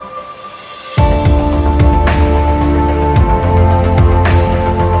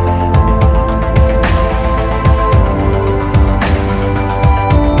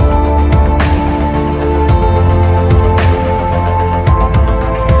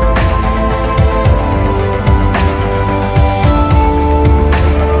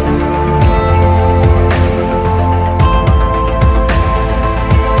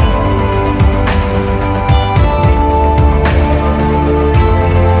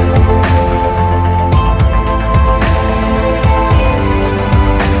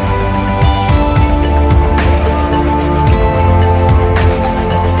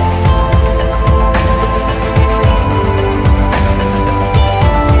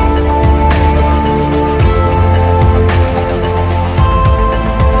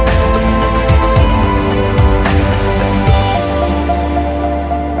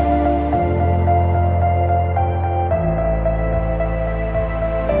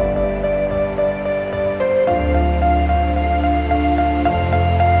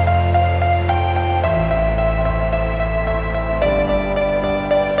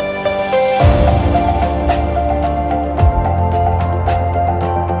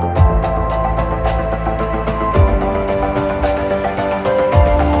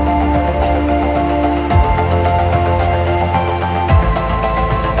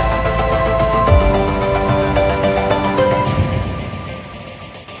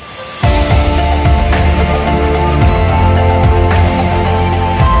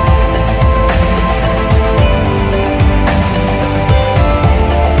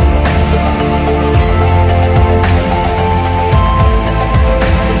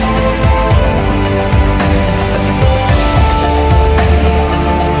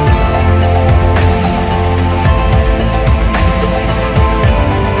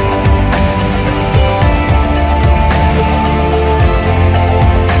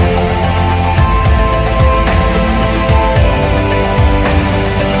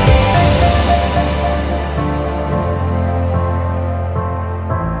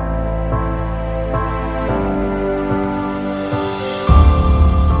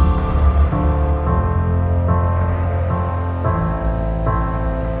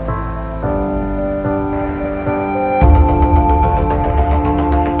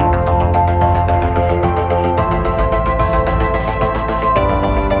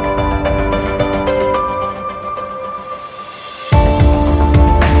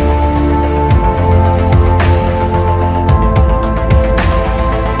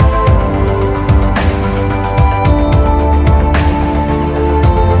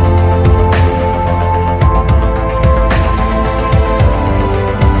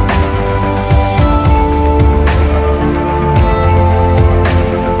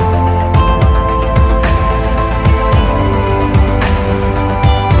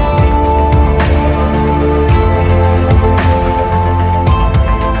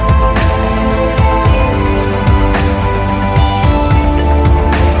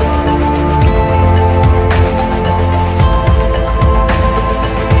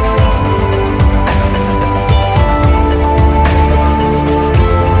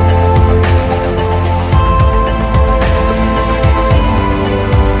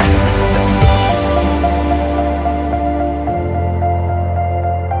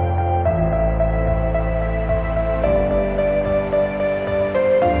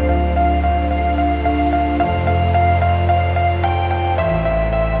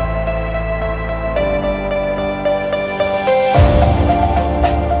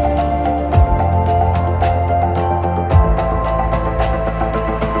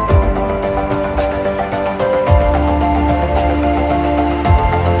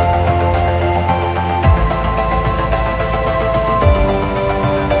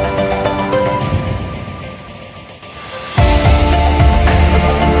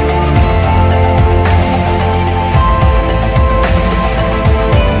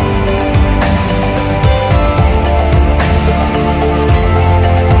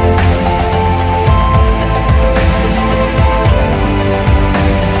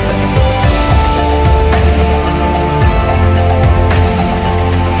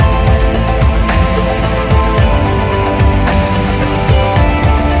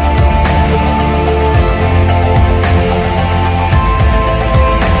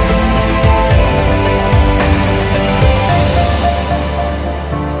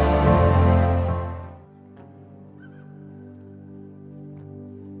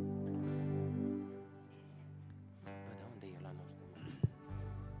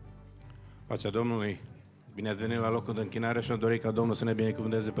Pacea Domnului, bine ați venit la locul de închinare și am dorit ca Domnul să ne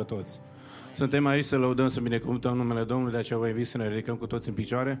binecuvânteze pe toți. Suntem aici să lăudăm, să binecuvântăm numele Domnului, de aceea vă invit să ne ridicăm cu toți în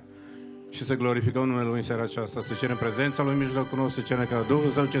picioare și să glorificăm numele Lui în seara aceasta, să cerem prezența Lui în mijlocul nostru, să cerem ca Duhul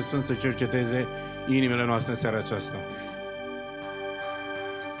Său cel Sfânt să cerceteze inimile noastre în seara aceasta.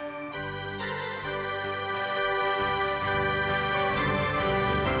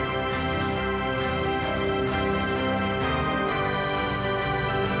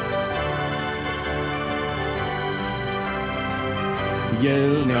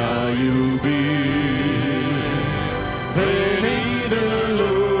 El ne-a iubit, venit în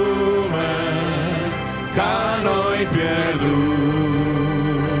lume, ca noi pierduți,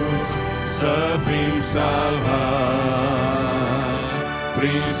 să fim salvați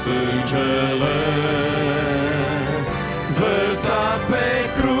prin sângele vărsat pe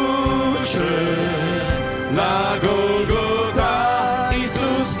cruce, la Golgota,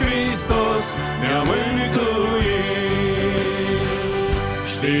 Iisus Hristos ne-a mântuit.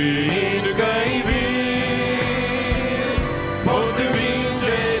 Știind că-i vin, pot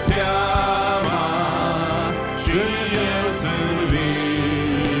învinge teama și eu sunt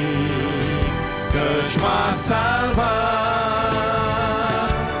vin, căci m-a salvat,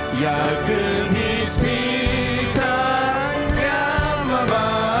 iar când ispita mea va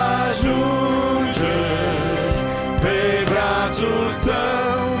ajunge, pe brațul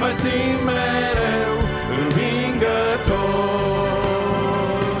său mă simt mereu învingător.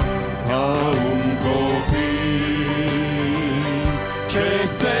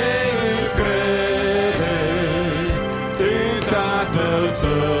 Se încrede în Tatăl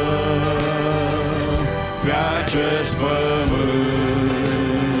Său pe acest pământ,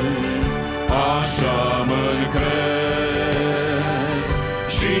 așa mă încred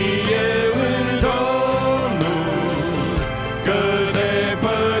și eu în Domnul, că de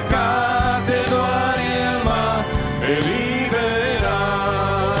păcate doar El m-a eliberat.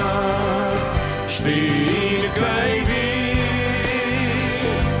 Știind că-i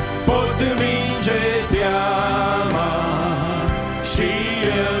învinge teama și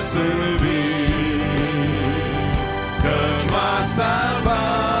eu sunt vin, căci m-a salvat,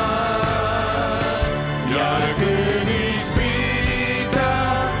 iar când ispita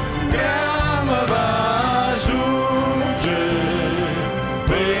grea mă va ajunge,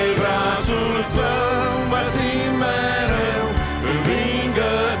 pe brațul său mă simt mereu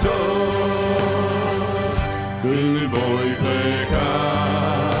învingător. Când voi pleca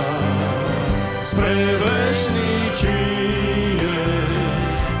spre veșnicie,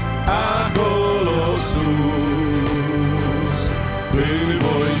 acolo sus, când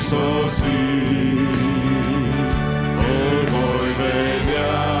voi sosi, îl voi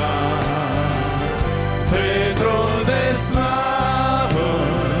vedea pe tron de slavă,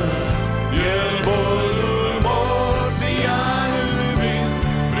 El bolul morții a învins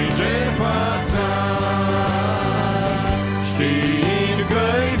prin jertfa sa. Știind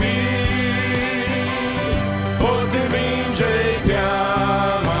că-i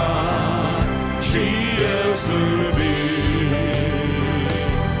sunt vin,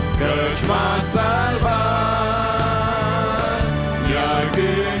 căci m-a salvat, iar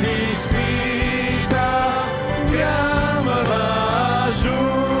când ispita grea mă va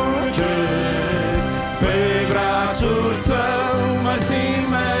ajunge, pe brațul său mă simt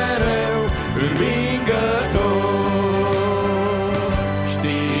mereu învingător.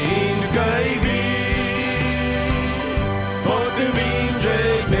 Știind că-i vin, pot învinge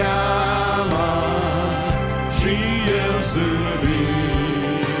teama și eu sunt vin,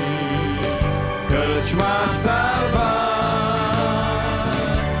 căci m-a salvat,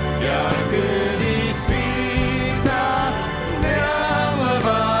 iar când ispita mea mă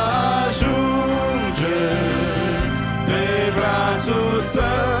va ajunge, pe brațul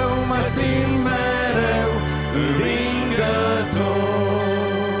său mă simt mereu învingător.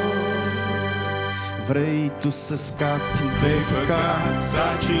 Vrei tu să scapi de păcat,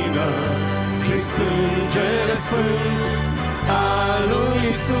 sarcină, prin sângele sfânt al lui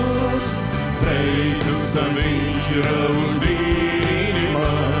Iisus, vrei tu să învingi răul din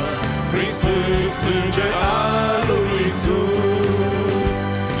inimă, prin sfânt sânge al lui Iisus.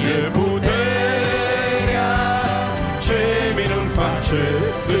 E puterea ce minuni face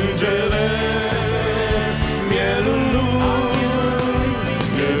sângele, mielul lui.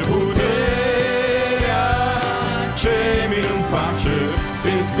 E puterea ce minuni face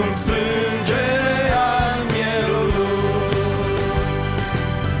prin scund sânge al mielului.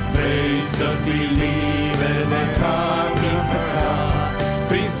 Vrei să fii liber de păcat,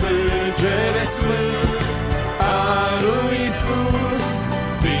 prin sângele sfânt al lui Iisus,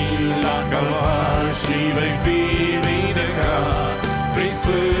 vin la calvar și vei fi vindecat prin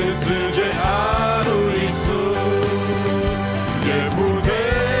sfânt sânge al lui Iisus. E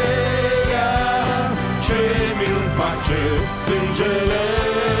puterea ce minuni face sângele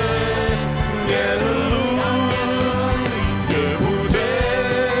mielului. E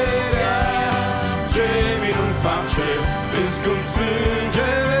puterea ce minuni face înscund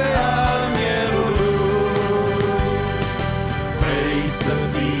sângele al mielului. Vrei să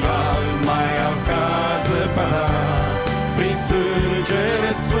fii al mai al ca zăpadar prin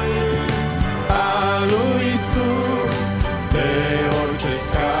sângele sfânt al lui Iisus. De orice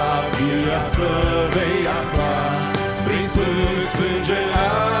scap viață vei afla prin sfânt sânge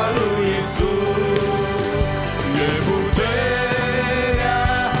al lui Iisus. E puterea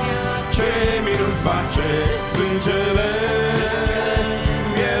ce minuni face sângele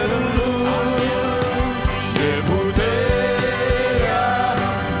mielului. E puterea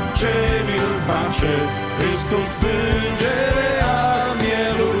ce minuni face prin scump sângele al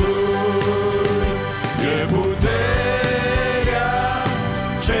mielului. E puterea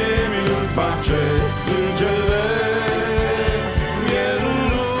ce minuni face sângele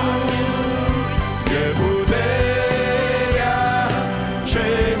mielului. E puterea ce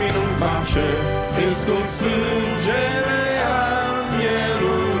minuni face prin scump sângele al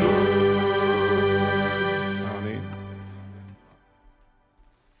mielului. Amin.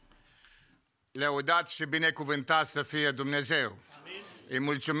 Lăudat și binecuvântat să fie Dumnezeu. Amin. Îi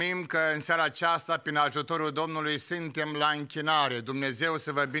mulțumim că în seara aceasta, prin ajutorul Domnului, suntem la închinare. Dumnezeu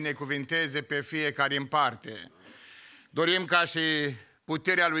să vă binecuvinteze pe fiecare în parte. Dorim ca și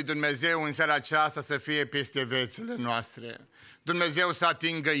puterea lui Dumnezeu în seara aceasta să fie peste viețile noastre. Dumnezeu să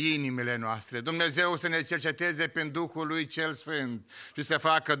atingă inimile noastre. Dumnezeu să ne cerceteze prin Duhul lui cel Sfânt și să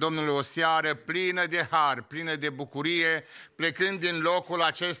facă Domnul o seară plină de har, plină de bucurie, plecând din locul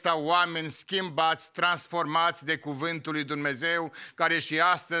acesta oameni schimbați, transformați de cuvântul lui Dumnezeu, care și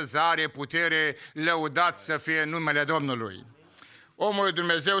astăzi are putere. Lăudat să fie numele Domnului. Omul lui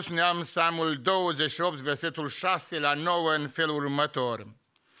Dumnezeu spunea în Psalmul 28, versetul 6 la 9 în felul următor: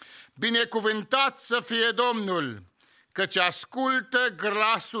 binecuvântat să fie Domnul, căci ascultă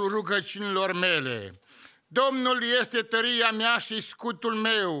glasul rugăciunilor mele. Domnul este tăria mea și scutul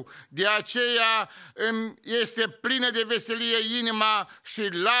meu, de aceea îmi este plină de veselie inima și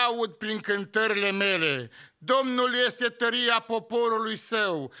laud prin cântările mele. Domnul este tăria poporului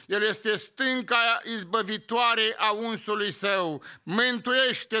său, El este stânca izbăvitoare a unsului său.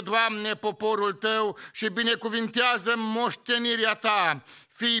 Mântuiește, Doamne, poporul tău și binecuvintează moștenirea ta.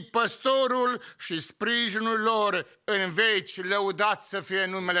 Fii păstorul și sprijinul lor în veci, lăudat să fie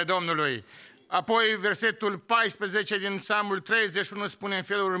numele Domnului. Apoi versetul 14 din Psalmul 31 spune în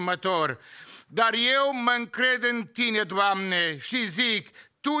felul următor: dar eu mă încred în Tine, Doamne, și zic,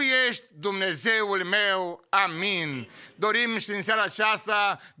 Tu ești Dumnezeul meu, amin. Dorim și în seara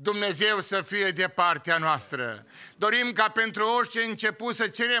aceasta Dumnezeu să fie de partea noastră. Dorim ca pentru orice început să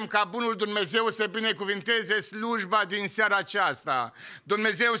cerem ca bunul Dumnezeu să binecuvinteze slujba din seara aceasta.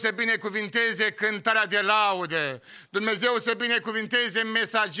 Dumnezeu să binecuvinteze cântarea de laudă. Dumnezeu să binecuvinteze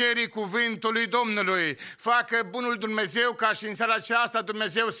mesagerii cuvântului Domnului. Facă bunul Dumnezeu ca și în seara aceasta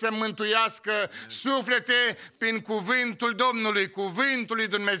Dumnezeu să mântuiască suflete prin cuvântul Domnului. Cuvântul lui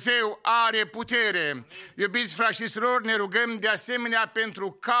Dumnezeu are putere. Iubiți frați și surori, ne rugăm de asemenea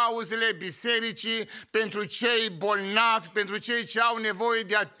pentru cauzele bisericii, pentru cei bolnavi, pentru cei ce au nevoie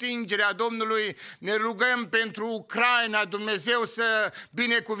de atingerea Domnului. Ne rugăm pentru Ucraina, Dumnezeu să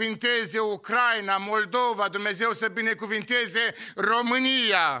binecuvinteze Ucraina, Moldova, Dumnezeu să binecuvinteze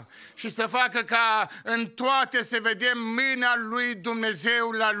România și să facă ca în toate să vedem mâna lui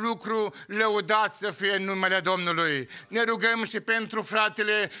Dumnezeu la lucru, lăudat să fie numele Domnului. Ne rugăm și pentru fratele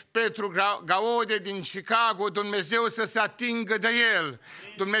Petru Gaude din Chicago, Dumnezeu să se atingă de el.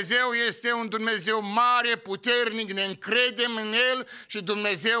 Dumnezeu este un Dumnezeu mare, puternic, ne încredem în El și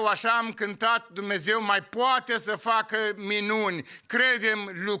Dumnezeu, așa am cântat, Dumnezeu mai poate să facă minuni.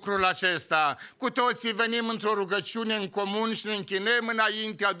 Credem lucrul acesta. Cu toții venim într-o rugăciune în comun și ne închinăm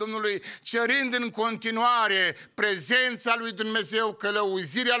înaintea Domnului, cerând în continuare prezența lui Dumnezeu,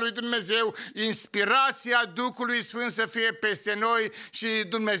 călăuzirea lui Dumnezeu, inspirația Duhului Sfânt să fie peste noi și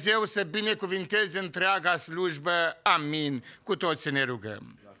Dumnezeu să binecuvinteze întreaga slujbă. Amin. Cu toții ne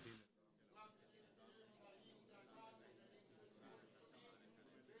rugăm.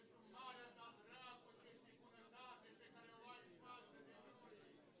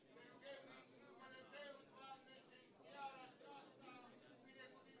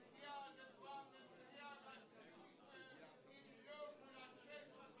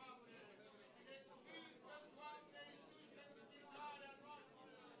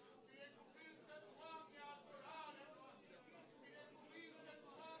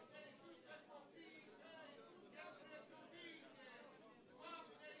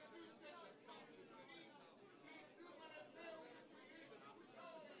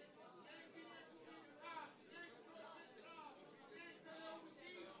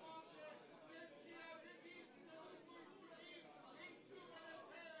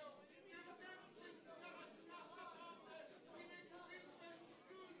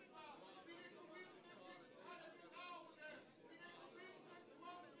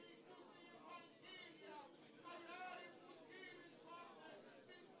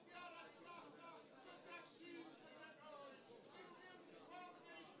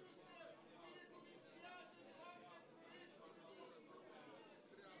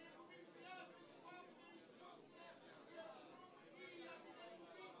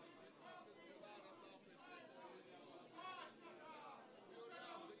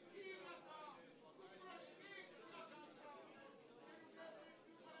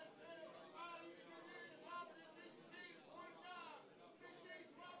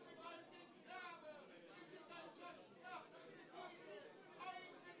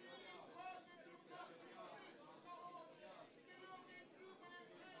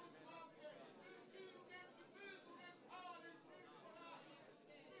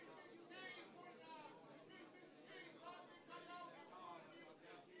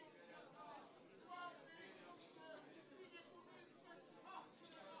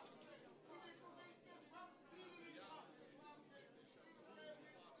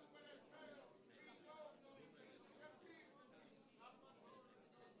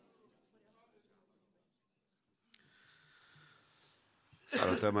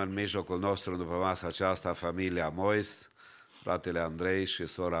 Salutăm în mijlocul nostru după masa aceasta familia Mois, fratele Andrei și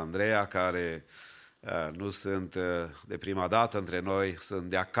sora Andreea, care nu sunt de prima dată între noi, sunt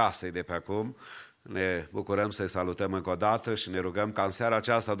de acasă de pe acum. Ne bucurăm să-i salutăm încă o dată și ne rugăm ca în seara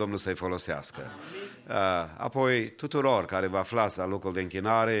aceasta Domnul să-i folosească. Apoi tuturor care vă aflați la locul de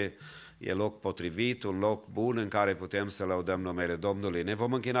închinare, e loc potrivit, un loc bun în care putem să lăudăm numele Domnului. Ne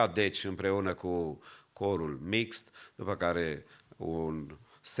vom închina deci împreună cu corul mixt, după care un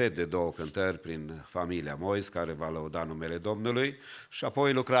set de 2 cântări prin familia Mois care va lăuda numele Domnului și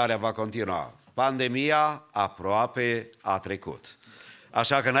apoi lucrarea va continua. Pandemia aproape a trecut.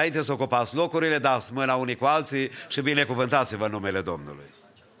 Așa că înainte să ocupați locurile, dați mâna unii cu alții și binecuvântați-vă numele Domnului.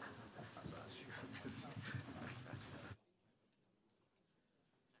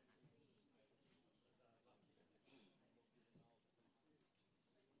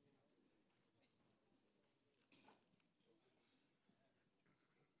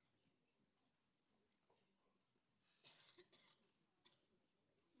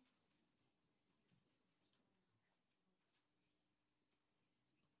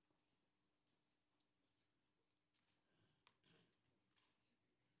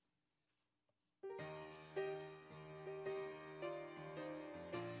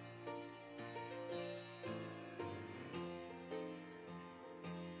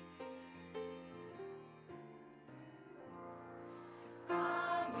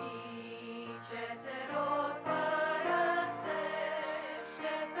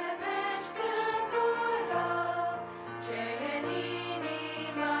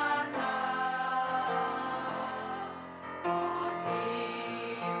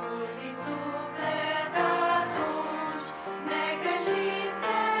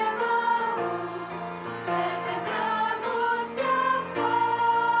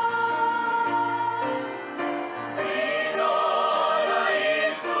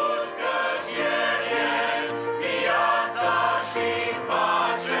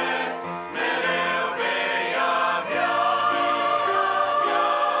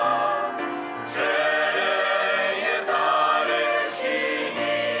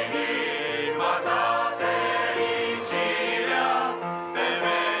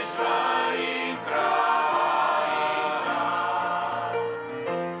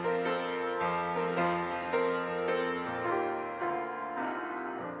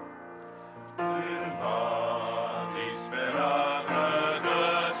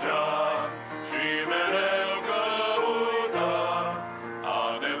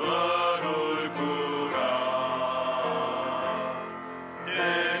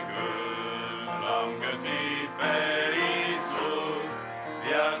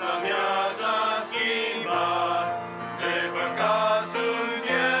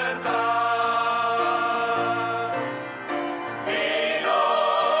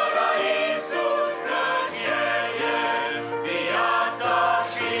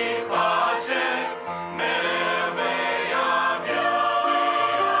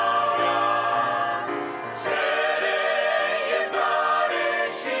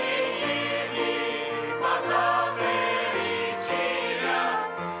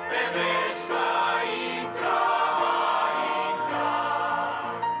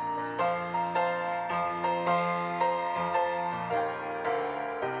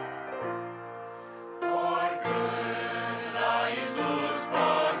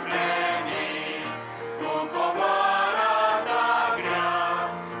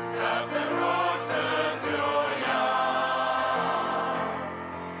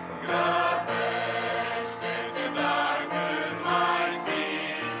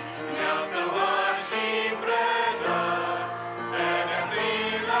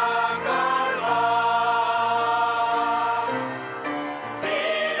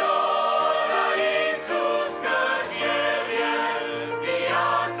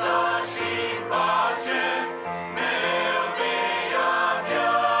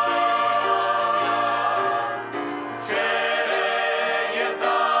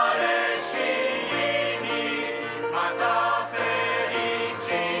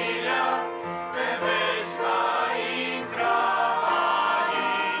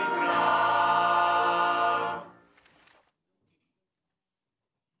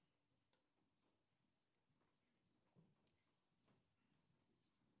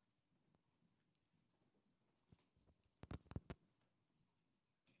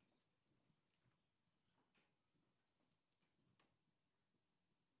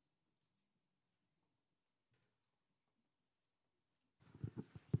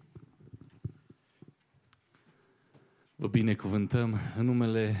 Vă binecuvântăm în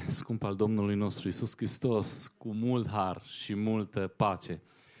numele scump al Domnului nostru Iisus Hristos, cu mult har și multă pace.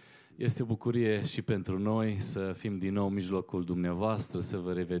 Este o bucurie și pentru noi să fim din nou în mijlocul dumneavoastră, să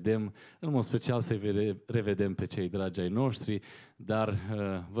vă revedem, în mod special să-i revedem pe cei dragi ai noștri, dar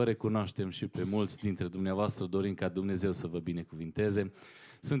vă recunoaștem și pe mulți dintre dumneavoastră, dorim ca Dumnezeu să vă binecuvinteze.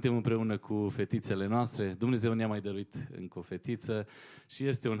 Suntem împreună cu fetițele noastre, Dumnezeu ne-a mai dăruit încă o fetiță și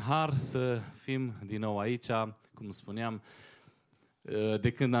este un har să fim din nou aici, cum spuneam.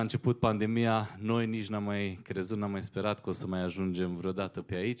 De când a început pandemia, noi nici n-am mai crezut, n-am mai sperat că o să mai ajungem vreodată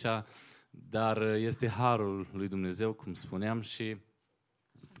pe aici, dar este harul lui Dumnezeu, cum spuneam, și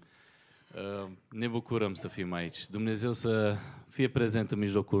ne bucurăm să fim aici. Dumnezeu să fie prezent în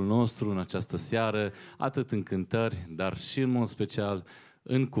mijlocul nostru în această seară, atât în cântări, dar și în mod special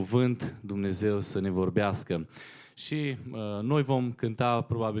în cuvânt, Dumnezeu să ne vorbească. Și noi vom cânta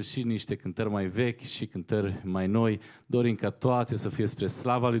probabil și niște cântări mai vechi și cântări mai noi, dorim ca toate să fie spre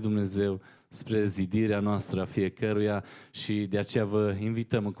slava lui Dumnezeu, spre zidirea noastră a fiecăruia și de aceea vă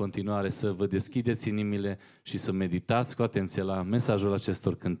invităm în continuare să vă deschideți inimile și să meditați cu atenție la mesajul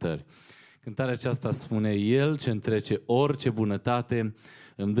acestor cântări. Cântarea aceasta spune: El ce întrece orice bunătate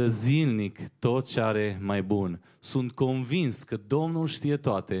îmi dă zilnic tot ce are mai bun. Sunt convins că Domnul știe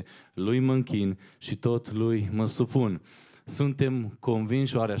toate, Lui mă închin și tot Lui mă supun. Suntem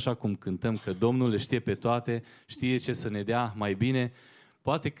convinși, oare așa cum cântăm, că Domnul le știe pe toate, știe ce să ne dea mai bine?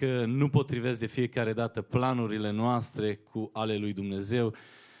 Poate că nu potrivesc de fiecare dată planurile noastre cu ale lui Dumnezeu,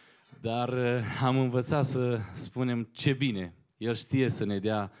 dar am învățat să spunem ce bine. El știe să ne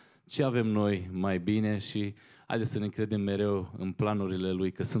dea ce avem noi mai bine și haideți să ne credem mereu în planurile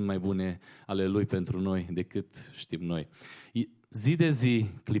Lui, că sunt mai bune ale Lui pentru noi decât știm noi. Zi de zi,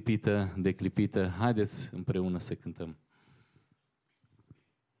 clipită de clipită, haideți împreună să cântăm.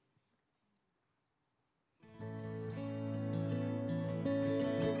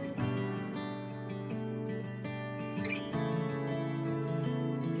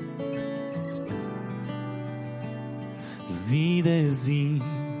 Zi de zi,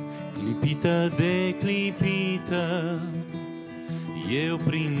 clipită de clipită, eu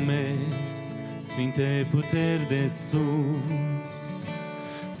primesc sfinte puteri de sus,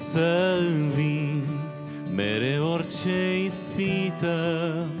 să înving mereu orice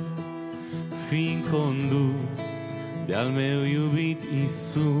ispită, fiind condus de-al meu iubit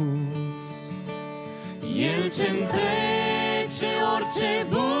Iisus. El ce întrece orice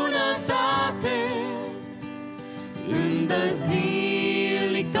bunătate îmi dă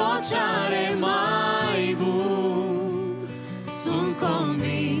zilnic tot ce are mai bun. Sunt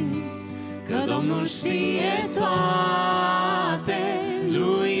convins că Domnul știe toate,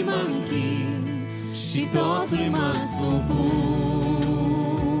 Lui mă închin și tot Lui mă supun.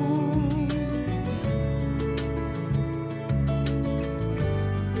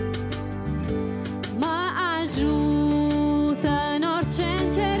 Mă ajută în orice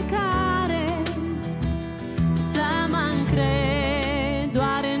încercare să mă încred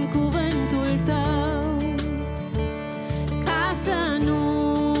doar în cuvântul Tău, ca să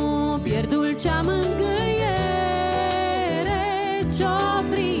nu pierd dulcea mângâiere ce-o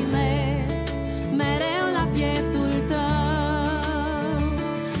primesc mereu la pieptul Tău.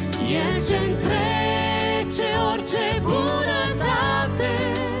 El ce întrece orice bunătate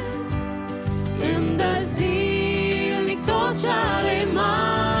îmi dă zilnic tot ce are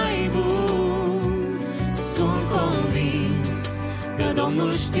mai bun. Sunt convins că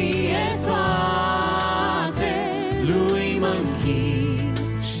Domnul știe toate, Lui mă închin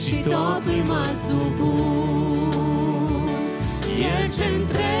și tot Lui mă supun. El ce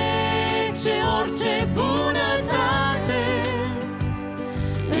întrece orice bunătate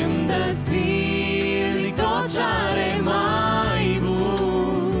îmi dă zilnic tot ce are mai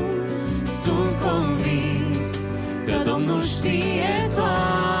bun. Sunt convins că Domnul știe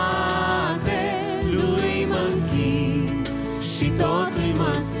toate, Lui mă închin și tot Lui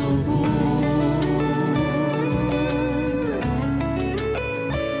mă supun.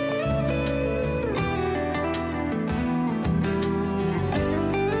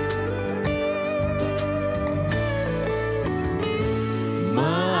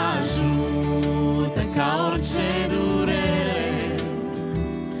 Mă ajută ca orice durere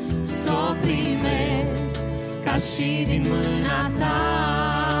s-o primesc ca și din mâna Ta,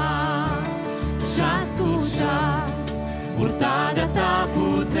 ceas cu ceas purta de-a Ta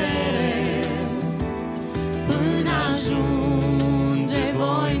putere, până ajunge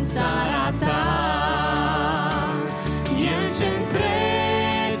voi în țara Ta. El ce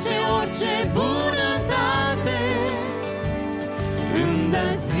întrece orice bunătate îmi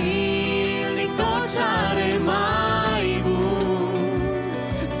dă zilnic tot ce are mai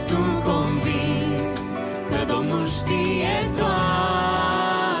Domnul știe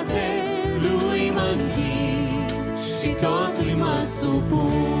toate, lui mă închin și totui mă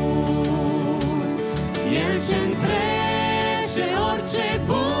supun. El ce întrece orice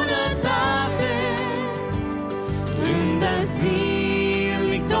bunătate, îmi dă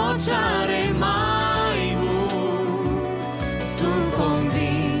zilnic tot ce are mai bun. Sunt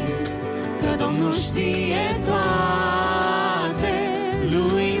convins că Domnul știe toate,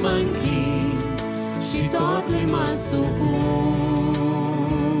 lui mă închin și tot lui mă supun.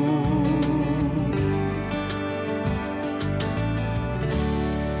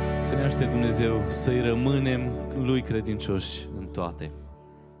 Să ne ajute Dumnezeu să-i rămânem lui credincioși în toate.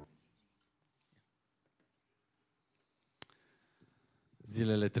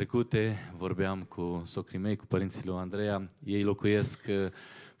 Zilele trecute vorbeam cu socrii mei, cu părinții lui Andreea. Ei locuiesc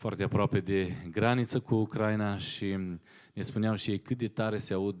foarte aproape de graniță cu Ucraina și ne spuneau și ei cât de tare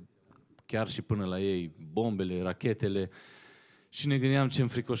se aud chiar și până la ei bombele, rachetele. Și ne gândeam ce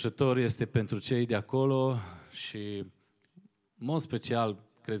înfricoșător este pentru cei de acolo și, în mod special,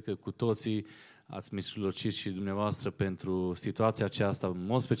 cred că cu toții ați mijlocit și dumneavoastră pentru situația aceasta, în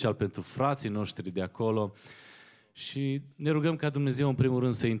mod special pentru frații noștri de acolo. Și ne rugăm ca Dumnezeu, în primul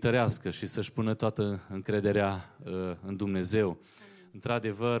rând, să-i întărească și să-și pună toată încrederea în Dumnezeu.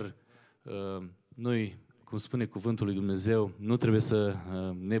 Într-adevăr, noi, cum spune cuvântul lui Dumnezeu, nu trebuie să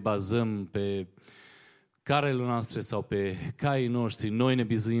ne bazăm pe carele noastre sau pe caii noștri. Noi ne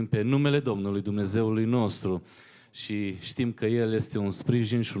bizuim pe numele Domnului Dumnezeului nostru și știm că El este un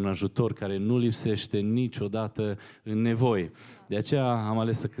sprijin și un ajutor care nu lipsește niciodată în nevoie. De aceea am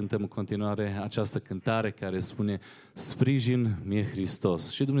ales să cântăm în continuare această cântare care spune: sprijin mie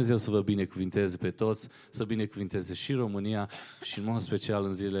Hristos. Și Dumnezeu să vă binecuvinteze pe toți, să binecuvinteze și România și în mod special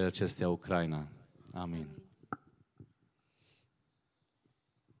în zilele acestea Ucraina. Amin.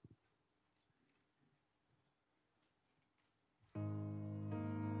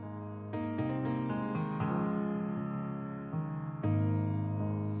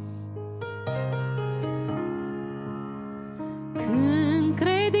 Când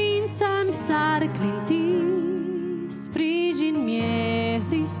credința-mi s-ar clinti, sprijin mie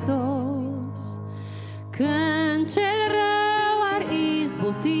Hristos. Când cel rău ar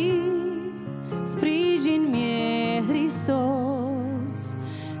izbuti, sprijin mie Hristos.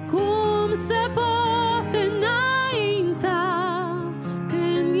 Cum să pot înainta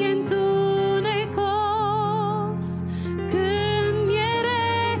când e întunecos, când e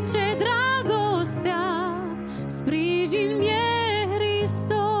rece dragostea, sprijin mie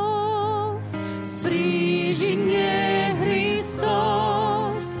Hristos. Sprijin mie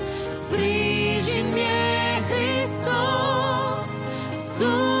Hristos, sprijin mie Hristos.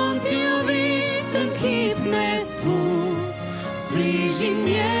 Sunt iubit în chip nespus, sprijin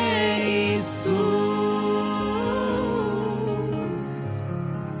mie Iisus.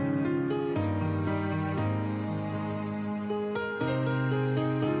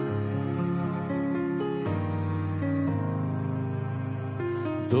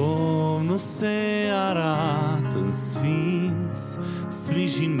 Domnul se arată în sfinți,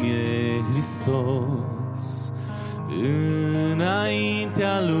 sprijin mie Hristos.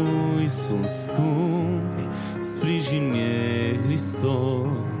 Înaintea Lui sunt scumpi, sprijin mie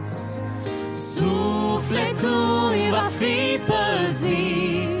Hristos. Sufletul va fi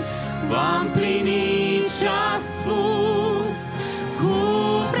păzit, va împlini ce-a spus. Cu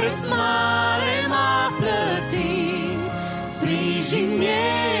preț mare m-a plătit, sprijin mie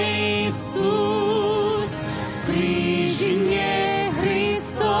Iisus. Sprijin mie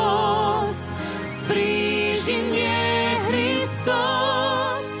Hristos, sprijin mie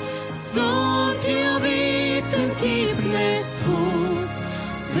Hristos. Sunt iubit în chip nespus,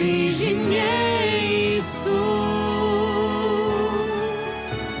 sprijin mie Iisus.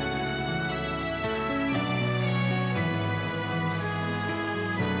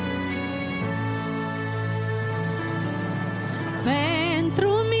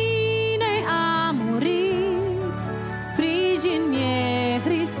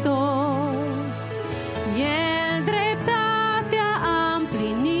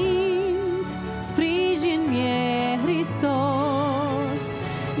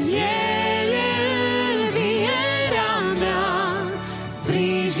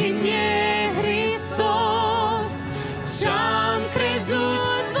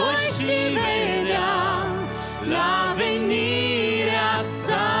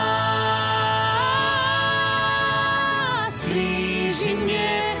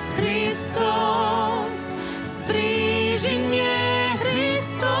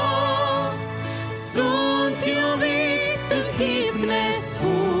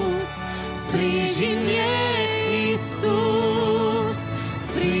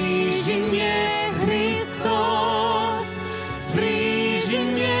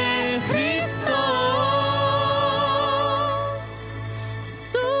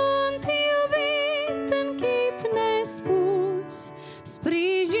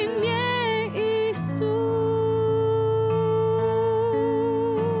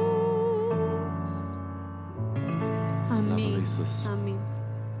 Lui Iisus. Amin.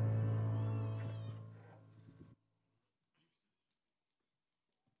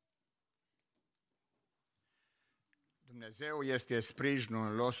 Dumnezeu este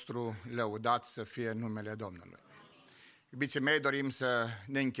sprijinul nostru, lăudat să fie numele Domnului. Iubiții mei, dorim să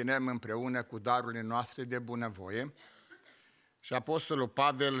ne închinăm împreună cu darurile noastre de bunăvoie. Și Apostolul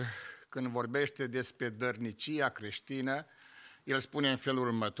Pavel, când vorbește despre dărnicia creștină, el spune în felul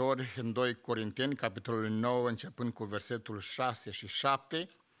următor, în 2 Corinteni, capitolul 9, începând cu versetul 6 și 7,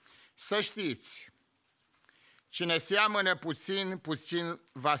 să știți, cine seamănă puțin, puțin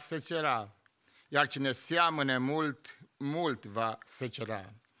va secera, iar cine seamănă mult, mult va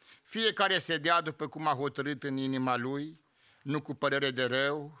secera. Fiecare se dea după cum a hotărât în inima lui, nu cu părere de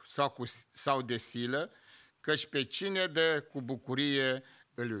rău sau de silă, căci pe cine dă cu bucurie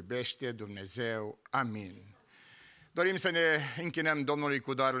îl iubește Dumnezeu. Amin. Dorim să ne închinăm Domnului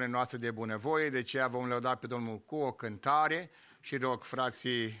cu darurile noastre de bunăvoie, de aceea vom lăuda pe Domnul cu o cântare și rog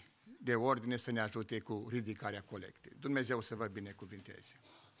frații de ordine să ne ajute cu ridicarea colectei. Dumnezeu să vă binecuvinteze.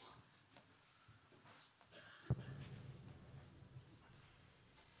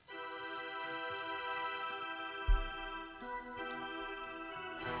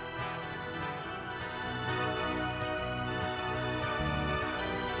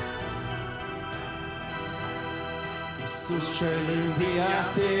 Iisus cel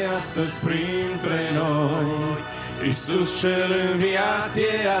înviat e astăzi printre noi. Iisus cel înviat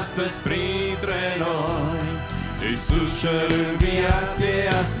e astăzi printre noi. Iisus cel înviat e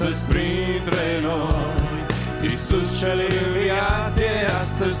astăzi printre noi. Iisus cel înviat e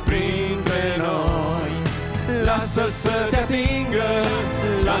astăzi printre noi. Lasă-L să te atingă,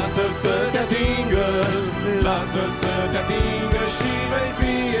 lasă-L să te atingă, lasă-L să te atingă și vei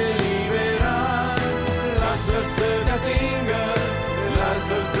fi eliberat. Lasă-L să te atingă,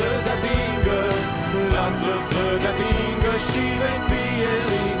 lasă-L să te atingă, lasă-L să te atingă și vei fi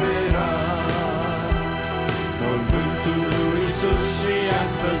eliberat. Mormântul lui Iisus și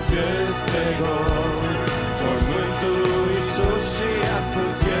astăzi este gol. Mormântul lui Iisus și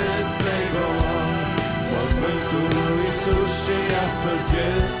astăzi este gol. Mormântul lui Iisus și astăzi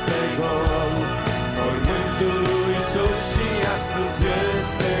este gol. Mormântul lui Iisus și astăzi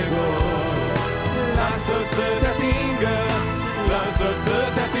este gol. Lasă-L să te atingă, lasă-L să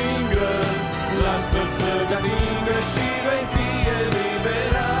te atingă, lasă-L să te atingă și vei fi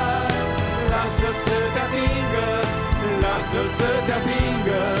eliberat. Lasă-L să te atingă, lasă-L să te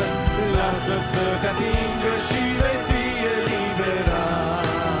atingă, lasă-L să te atingă și vei fi eliberat.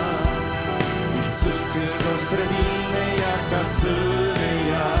 Iisus Hristos revine iar ca să ne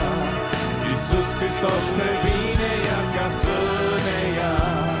ia. Iisus Hristos revine iar ca să ne ia.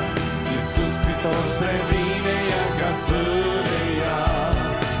 Iisus Hristos revine iar ca să ne ia.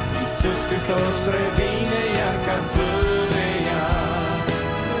 Iisus Hristos revine iar ca să ne ia.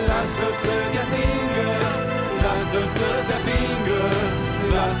 Lasă-L să te atingă, lasă-L să te atingă,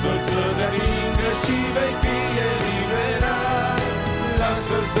 lasă-L să te atingă și vei fi eliberat.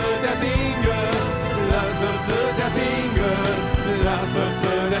 Lasă-L să te atingă, lasă-L să te atingă, lasă-L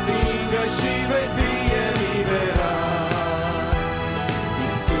să te atingă și vei fi eliberat.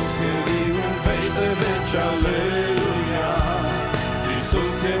 Iisus e viu în veci de veci, aleluia.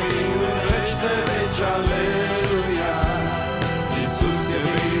 Iisus e viu în veci de veci, aleluia. Iisus e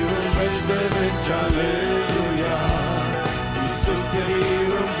viu în veci de veci, aleluia. Iisus e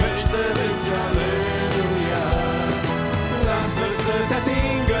viu în veci de veci, aleluia. Lasă-L să te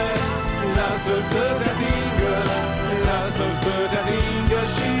atingă, lasă-L să te atingă, lasă-L să te atingă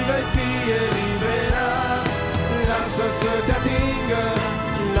și vei fi eliberat. Lasă-L să te atingă,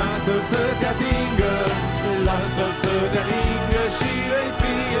 lasă-L să te atingă, lasă-L să te atingă și vei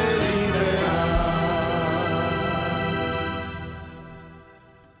fi eliberat.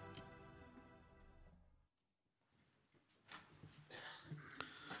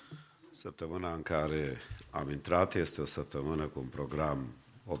 Săptămâna în care am intrat este o săptămână cu un program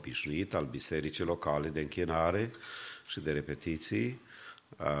obișnuit al bisericii locale de închinare și de repetiții.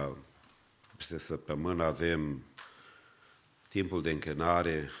 Peste săptămână avem timpul de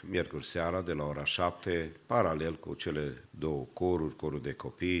închinare miercuri seara de la ora 7, paralel cu cele două coruri, corul de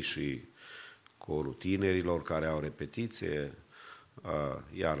copii și corul tinerilor care au repetiție,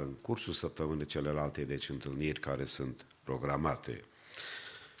 iar în cursul săptămânii celelalte, deci întâlniri care sunt programate.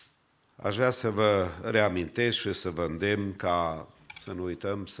 Aș vrea să vă reamintesc și să vă îndemn ca să nu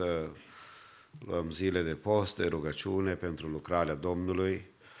uităm să luăm zile de post, de rugăciune pentru lucrarea Domnului.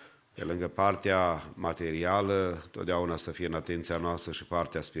 Pe lângă partea materială, totdeauna să fie în atenția noastră și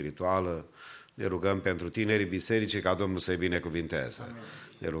partea spirituală. Ne rugăm pentru tinerii bisericii ca Domnul să-i binecuvinteze. Amin.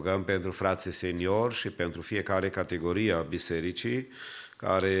 Ne rugăm pentru frații seniori și pentru fiecare categorie a bisericii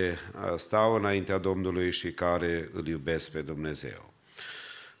care stau înaintea Domnului și care îl iubesc pe Dumnezeu.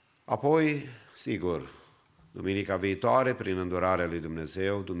 Apoi, sigur, duminica viitoare, prin îndurarea lui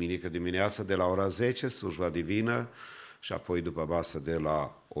Dumnezeu, duminică dimineața de la ora 10, slujba divină, și apoi după masă de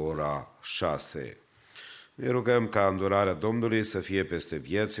la ora 6. Ne rugăm ca îndurarea Domnului să fie peste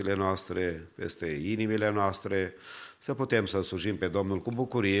viețile noastre, peste inimile noastre, să putem să slujim pe Domnul cu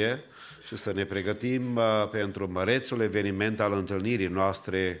bucurie și să ne pregătim pentru mărețul eveniment al întâlnirii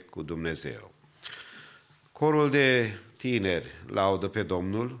noastre cu Dumnezeu. Corul de tineri laudă pe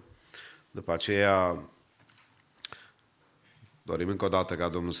Domnul, după aceea dorim încă o dată ca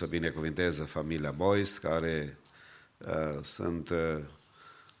Domnul să binecuvinteze familia Boys, care sunt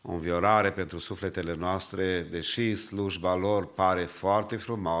o înviorare pentru sufletele noastre, deși slujba lor pare foarte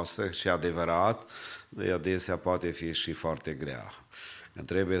frumoasă și adevărat, de adesea poate fi și foarte grea. Când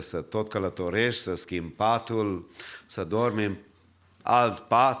trebuie să tot călătorești, să schimbi patul, să dormi în alt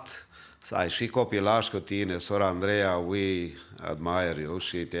pat, să ai și copilași cu tine, sora Andreea, we admire you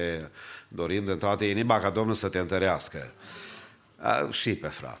și te dorim din toată inima ca Domnul să te întărească. Și pe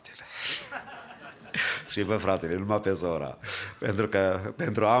fratele. Și pe fratele, numai pe sora. Pentru că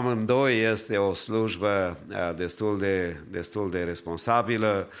pentru amândoi este o slujbă destul de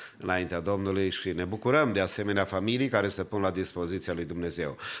responsabilă înaintea Domnului și ne bucurăm de asemenea familii care se pun la dispoziția lui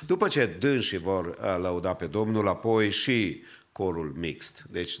Dumnezeu. După ce dânsii vor lăuda pe Domnul, apoi și corul mixt.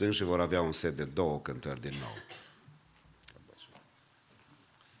 Deci dânsii vor avea un set de 2 cântări din nou.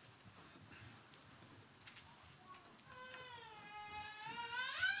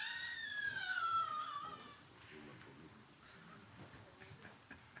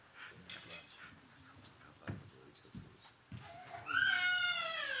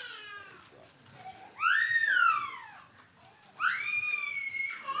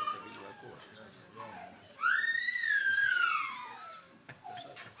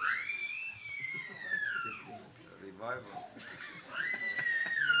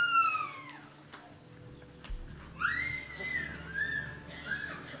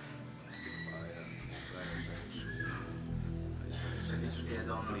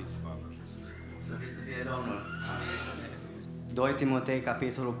 fie Domnul. 2 Timotei,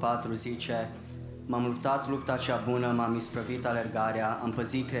 capitolul 4, zice: M-am luptat lupta cea bună, m-am isprăvit alergarea, am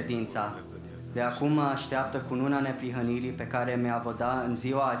păzit credința. De acum mă așteaptă cununa neprihănirii pe care mi-a va da în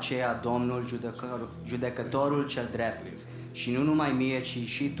ziua aceea Domnul, judecătorul cel drept. Și nu numai mie, ci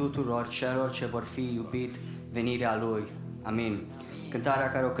și tuturor celor ce vor fi iubit venirea Lui. Amin.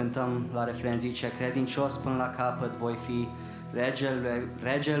 Cântarea care o cântăm la refren zice: credincios până la capăt voi fi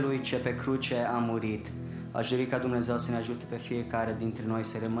regelui ce pe cruce a murit. Aș dori ca Dumnezeu să ne ajute pe fiecare dintre noi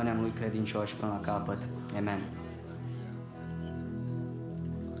să rămânem Lui credincioși până la capăt. Amen.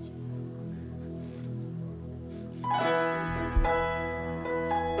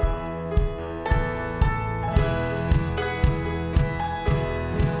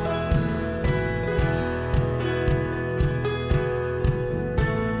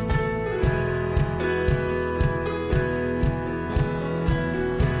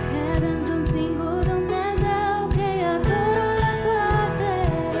 Cred într-un singur Dumnezeu, Creatorul la toate.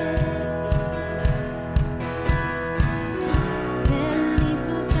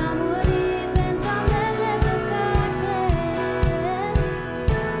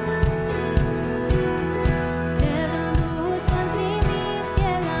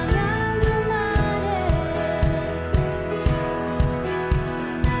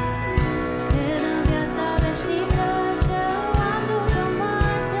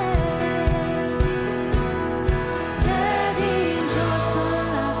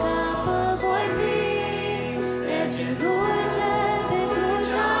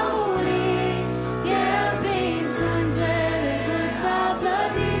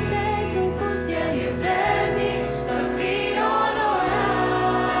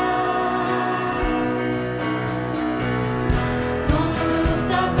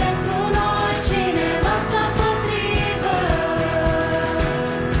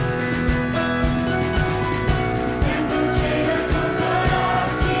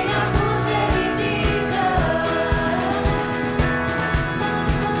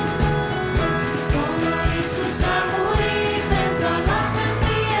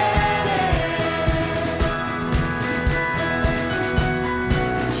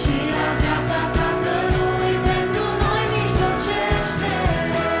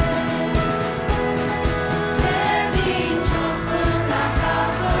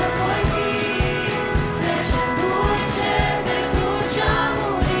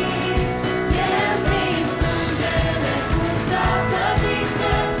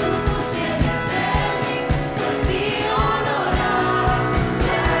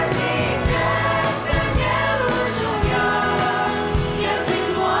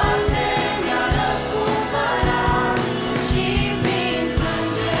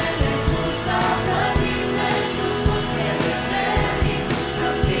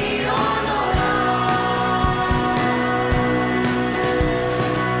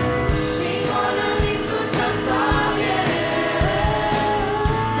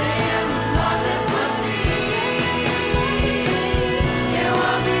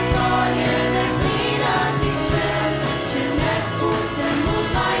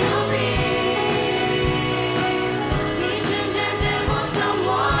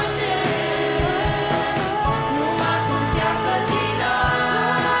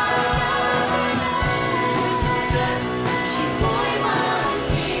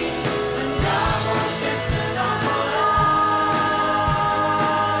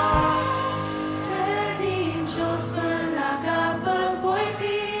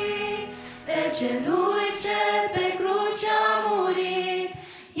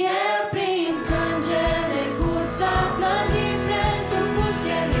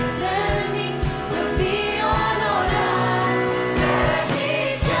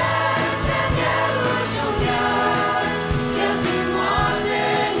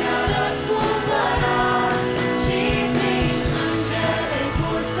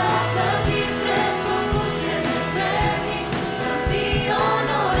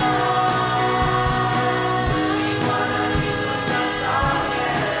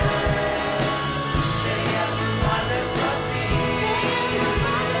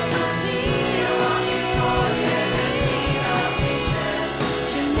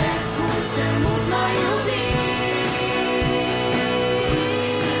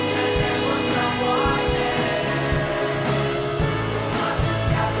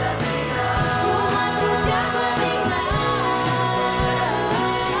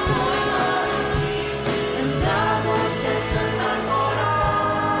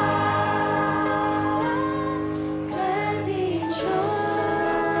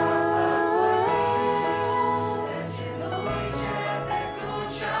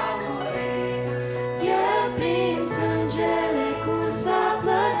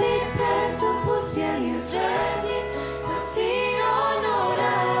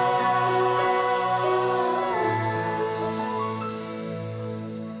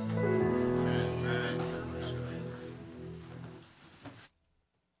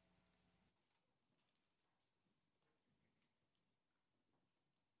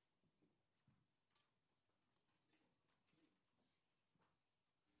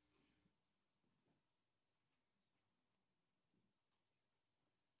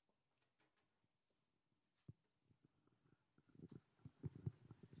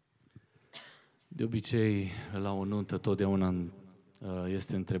 De obicei, la o nuntă totdeauna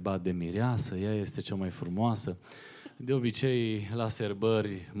este întrebat de mireasă, ea este cea mai frumoasă. De obicei, la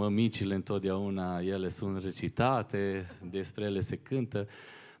sărbări, mămicile întotdeauna, ele sunt recitate, despre ele se cântă.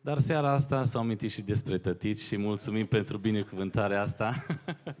 Dar seara asta s-au amintit și despre tătici și mulțumim pentru binecuvântarea asta.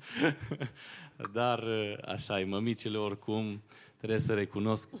 Dar așa e, mămicile oricum, trebuie să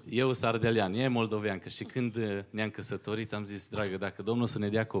recunosc. Eu sunt ardelean, ea e moldoveancă și când ne-am căsătorit am zis, dragă, dacă Domnul să ne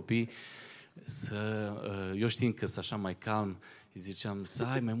dea copii, eu știind că sunt așa mai calm, îi ziceam să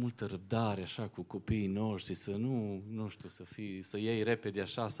ai mai multă răbdare așa cu copiii noștri, să nu știu, să iei repede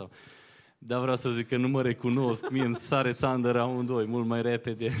așa sau... Dar vreau să zic că nu mă recunosc, mie îmi sare țandăra amândoi mult mai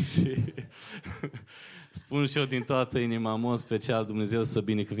repede și spun și eu din toată inima, în mod special, Dumnezeu să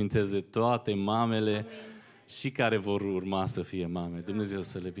binecuvinteze toate mamele și care vor urma să fie mame. Dumnezeu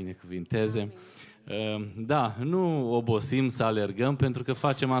să le binecuvinteze. Da, nu obosim să alergăm pentru că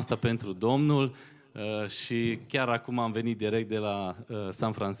facem asta pentru Domnul și chiar acum am venit direct de la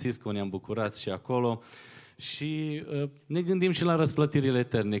San Francisco, ne-am bucurat și acolo. Și ne gândim și la răsplătirile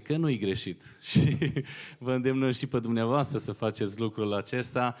eterne, că nu-i greșit. Și vă îndemnăm și pe dumneavoastră să faceți lucrul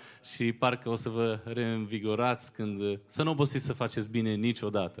acesta și parcă o să vă reînvigorați când... Să nu obosiți să faceți bine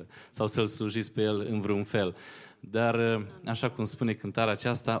niciodată sau să-L slujiți pe El în vreun fel. Dar, așa cum spune cântarea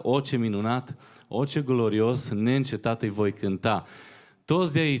aceasta, o ce minunat, o ce glorios, neîncetat îi voi cânta.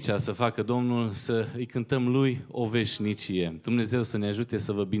 Toți de aici să facă Domnul să îi cântăm Lui o veșnicie. Dumnezeu să ne ajute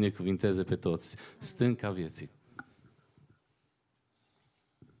să vă binecuvinteze pe toți. Stânca vieții.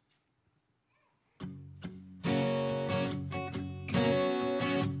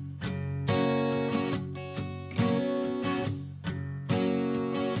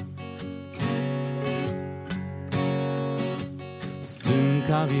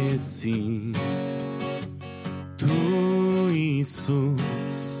 Stânca vieții, Tu,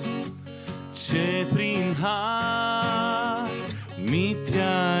 Iisus, ce prin har mi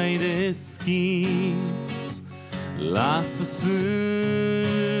te-ai deschis, lasă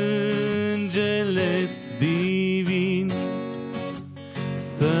sângele-ți divin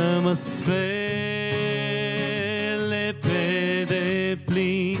să mă spele pe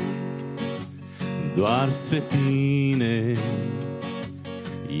deplin, doar spre Tine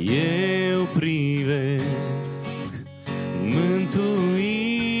eu privesc, mântuire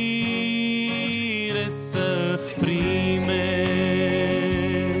să primesc.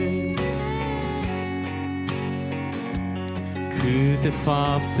 Câte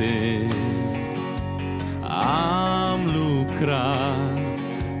fapte am lucrat,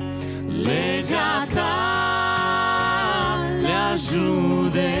 legea Ta le-a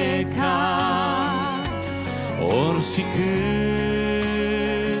judecat, ori și cât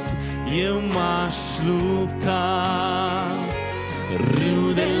eu m-aș lupta,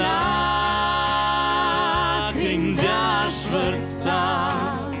 râu de lacrimi de-aș vărsa,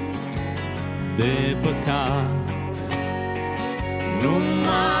 de păcat nu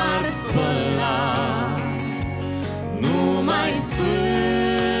m-ar spăla, numai sfântă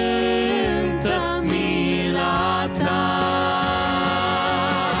mila Ta.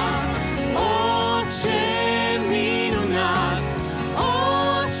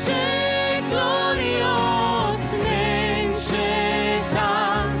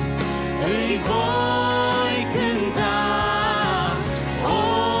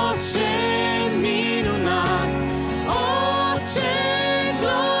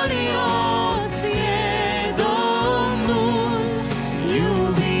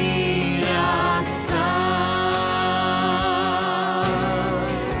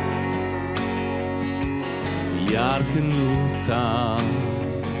 Iar când lupta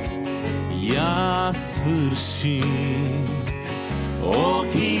i-a sfârșit,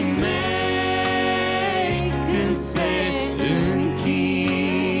 ochii mei când se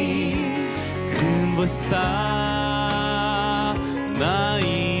închid, când voi sta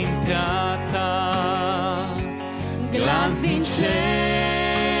înaintea Ta, glas din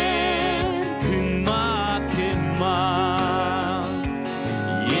cer când m-a chemat,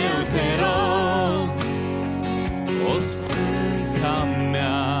 eu te rog, o stânca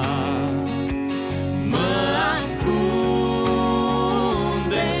mea, mă ascunde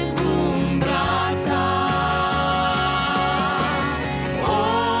în umbra Ta. O,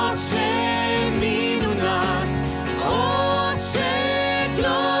 ce minunat, o, ce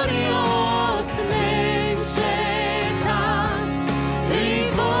glorios, neîncetat,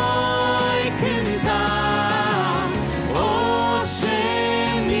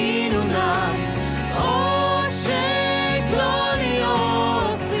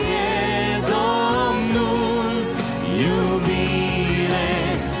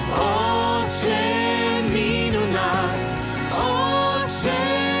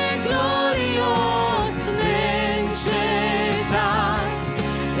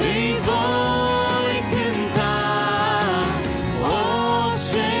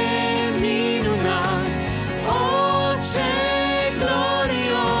 ce minunat, ce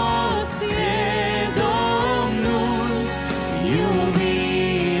glorios e Domnul,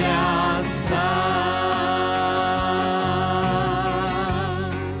 iubirea sa.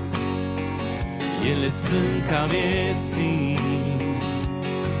 El este stânca vieții.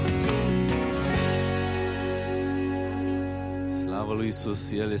 Slavă lui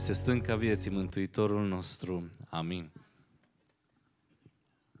Iisus, El este stânca vieții, Mântuitorul nostru. Amin.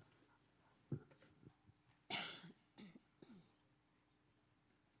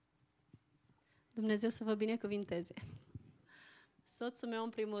 Dumnezeu să vă binecuvinteze. Soțul meu, în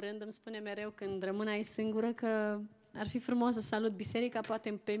primul rând, îmi spune mereu când rămân aici singură că ar fi frumos să salut biserica,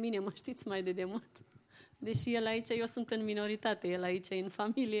 poate pe mine mă știți mai de demult. Deși el aici, eu sunt în minoritate, el aici e în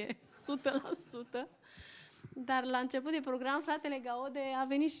familie 100%. Dar la început de program, fratele Gaode a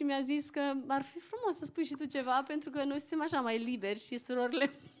venit și mi-a zis că ar fi frumos să spui și tu ceva, pentru că noi suntem așa mai liberi și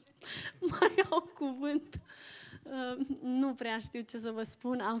surorile mai au cuvânt. Nu prea știu ce să vă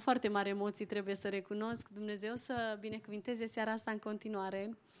spun, am foarte mari emoții, trebuie să recunosc. Dumnezeu să binecuvinteze seara asta în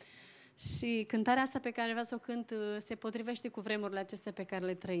continuare. Și cântarea asta pe care vreau să o cânt se potrivește cu vremurile acestea pe care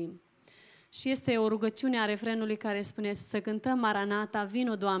le trăim. Și este o rugăciune a refrenului care spune să cântăm Maranata,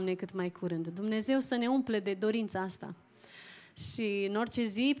 vino Doamne cât mai curând. Dumnezeu să ne umple de dorința asta. Și în orice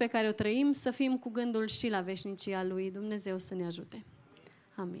zi pe care o trăim să fim cu gândul și la veșnicia Lui. Dumnezeu să ne ajute.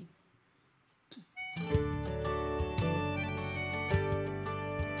 Amin.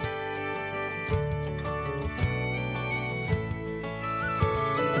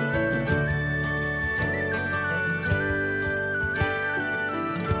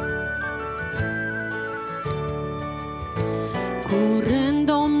 Curând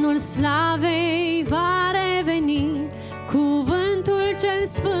Domnul Slavei va reveni, cuvântul cel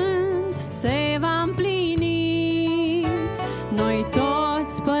sfânt se va împlini. Noi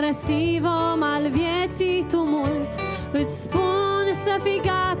toți părăsi vom al vieții tumult, îți spun să fii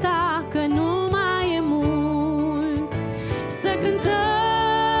gata că nu mai e mult. Să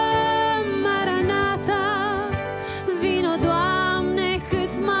cântăm Maranata, vino Doamne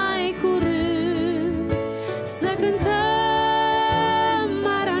cât mai curând. Să cântăm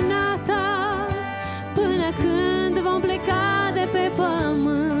pe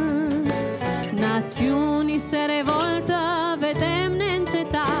pământ. Națiunii se revoltă, vedem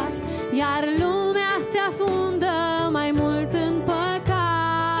neîncetat, iar lumea se afundă mai mult în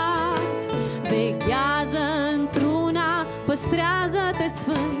păcat. Veghează într-una, păstrează-te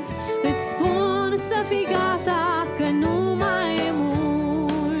sfânt, îți spun să fii gata că nu mai e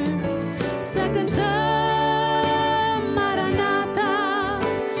mult. Să cântăm Maranata,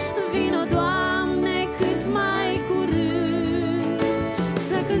 vino Doamne cât mai curând.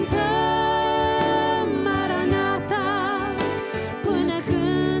 Să cântăm Maranata până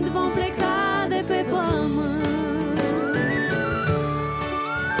când vom pleca de pe pământ.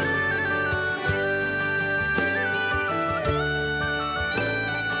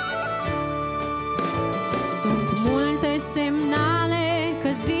 Sunt multe semnale că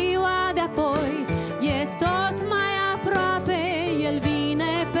ziua de-apoi e tot mai aproape, El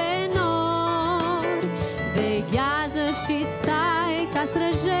vine pe nori. Veghează și stai ca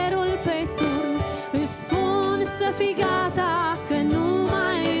străjerul pe turn, îți spun să fii gata că nu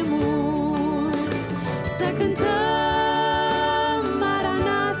mai e mult. Să cântăm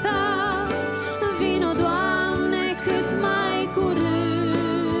Maranata, vino Doamne cât mai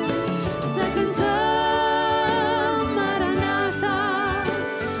curând. Să cântăm Maranata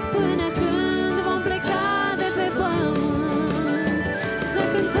până când vom pleca de pe pământ. Să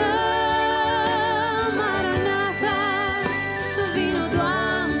cântăm Maranata, vino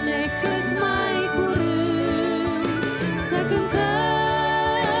Doamne cât mai curând. Să cântăm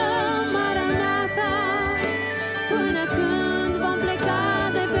Maranata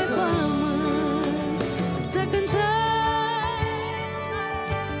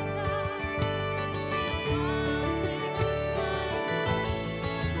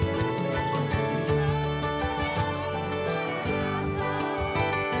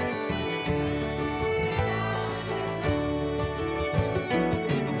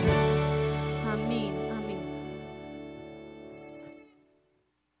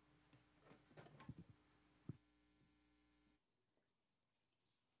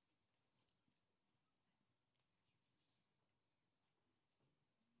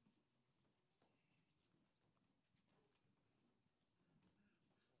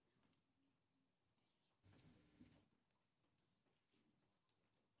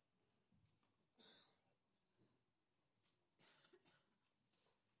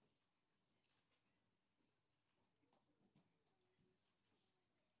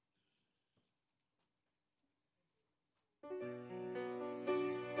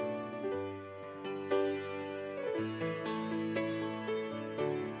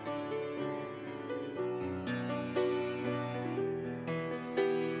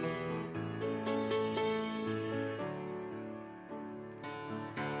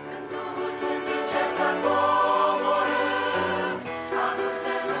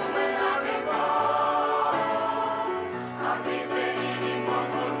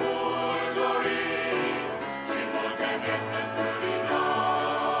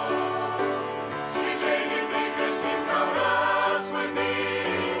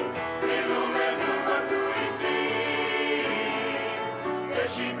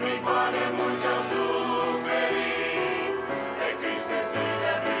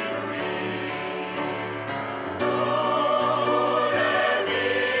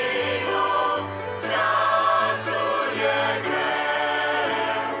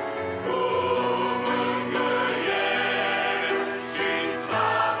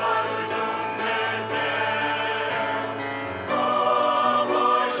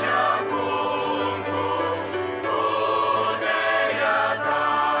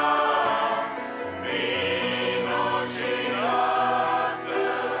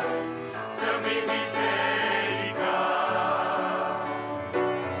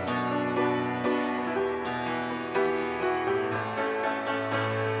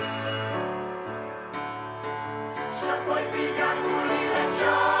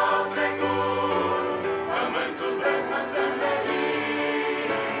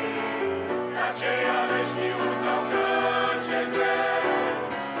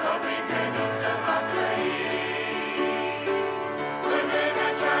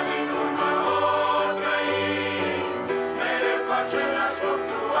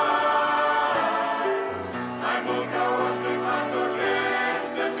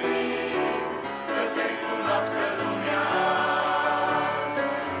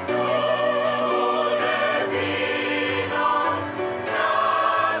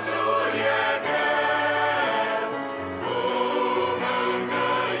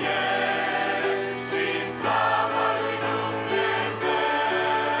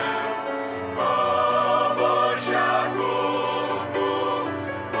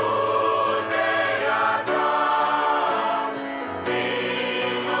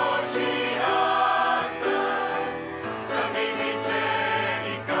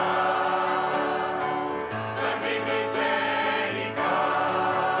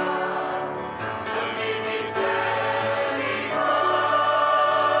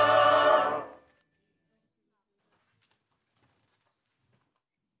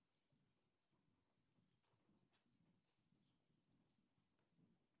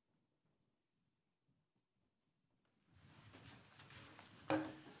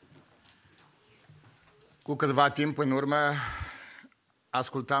Cu câtva timp în urmă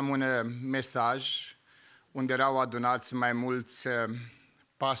ascultam un mesaj unde erau adunați mai mulți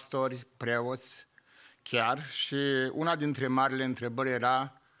pastori, preoți chiar, și una dintre marile întrebări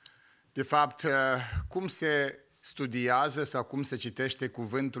era, de fapt, cum se studiază sau cum se citește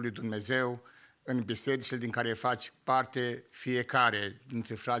cuvântul lui Dumnezeu în bisericile din care faci parte fiecare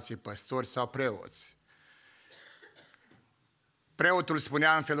dintre frații păstori sau preoți. Preotul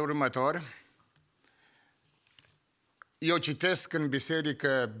spunea în felul următor: eu citesc în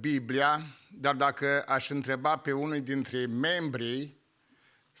biserică Biblia, dar dacă aș întreba pe unul dintre membrii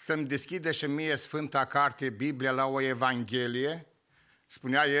să-mi deschidă și mie Sfânta Carte, Biblia, la o Evanghelie,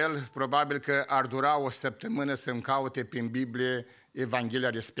 spunea el, probabil că ar dura o săptămână să-mi caute prin Biblie Evanghelia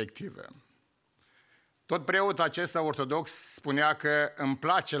respectivă. Tot preotul acesta ortodox spunea că îmi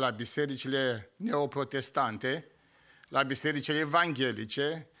place la bisericile neoprotestante, la bisericile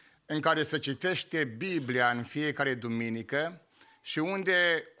evanghelice, în care se citește Biblia în fiecare duminică și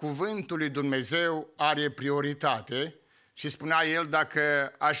unde cuvântul lui Dumnezeu are prioritate, și spunea el,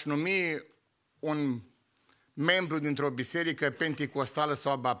 dacă aș numi un membru dintr-o biserică penticostală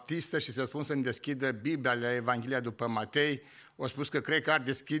sau baptistă și să spun să-mi deschidă Biblia la Evanghelia după Matei, o spus că cred că ar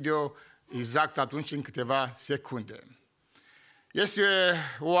deschide-o exact atunci, în câteva secunde. Este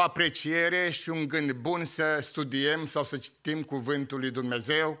o apreciere și un gând bun să studiem sau să citim cuvântul lui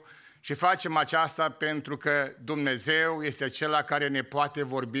Dumnezeu și facem aceasta pentru că Dumnezeu este acela care ne poate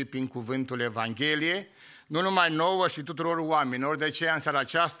vorbi prin cuvântul Evangheliei, nu numai nouă și tuturor oamenilor. De aceea, în seara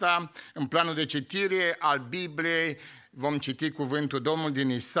aceasta, în planul de citire al Bibliei, vom citi cuvântul Domnului din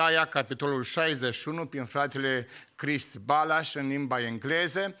Isaia, capitolul 61, prin fratele Chris Balaș, în limba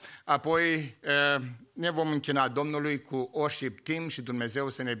engleză. Apoi ne vom închina Domnului cu worship team și Dumnezeu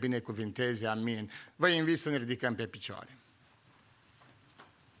să ne binecuvinteze. Amin. Vă invit să ne ridicăm pe picioare.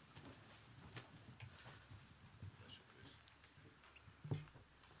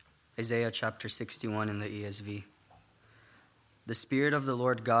 Isaiah chapter 61 in the ESV. The Spirit of the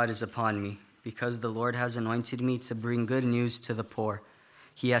Lord God is upon me, because the Lord has anointed me to bring good news to the poor.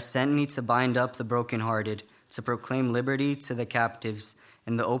 He has sent me to bind up the brokenhearted, to proclaim liberty to the captives,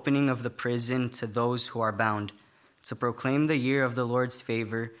 and the opening of the prison to those who are bound, to proclaim the year of the Lord's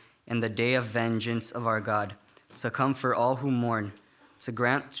favor and the day of vengeance of our God, to comfort all who mourn, to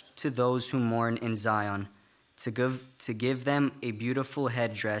grant to those who mourn in Zion, to give them a beautiful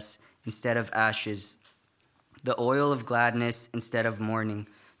headdress instead of ashes, the oil of gladness instead of mourning,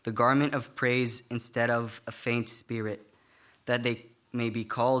 the garment of praise instead of a faint spirit, that they may be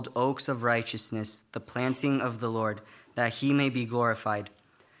called oaks of righteousness, the planting of the Lord, that he may be glorified.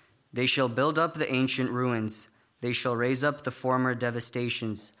 They shall build up the ancient ruins. They shall raise up the former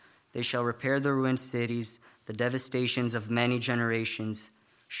devastations. They shall repair the ruined cities, the devastations of many generations.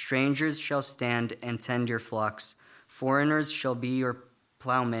 Strangers shall stand and tend your flocks. Foreigners shall be your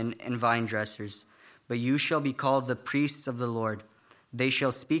plowmen and vine dressers. But you shall be called the priests of the Lord. They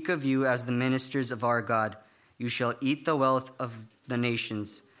shall speak of you as the ministers of our God. You shall eat the wealth of the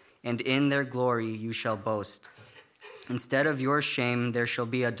nations, and in their glory you shall boast. Instead of your shame there shall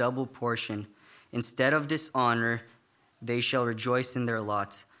be a double portion. Instead of dishonor they shall rejoice in their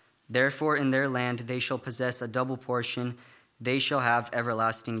lot. Therefore in their land they shall possess a double portion. They shall have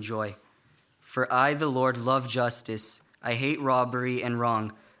everlasting joy. For I, the Lord, love justice. I hate robbery and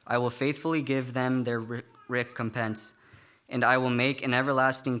wrong. I will faithfully give them their recompense, and I will make an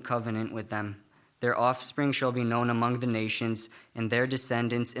everlasting covenant with them. Their offspring shall be known among the nations, and their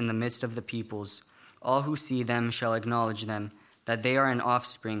descendants in the midst of the peoples. All who see them shall acknowledge them, that they are an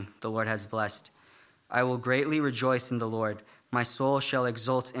offspring the Lord has blessed. I will greatly rejoice in the Lord. My soul shall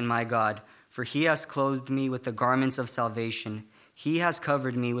exult in my God, for he has clothed me with the garments of salvation. He has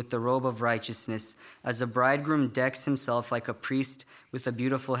covered me with the robe of righteousness, as a bridegroom decks himself like a priest with a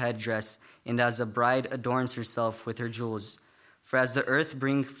beautiful headdress, and as a bride adorns herself with her jewels. For as the earth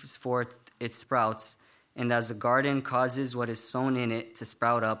brings forth its sprouts, and as a garden causes what is sown in it to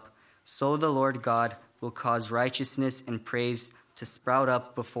sprout up, so the Lord God will cause righteousness and praise to sprout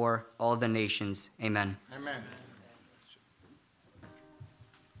up before all the nations. Amen. Amen.